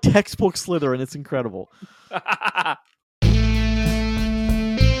are like textbook Slytherin. It's incredible.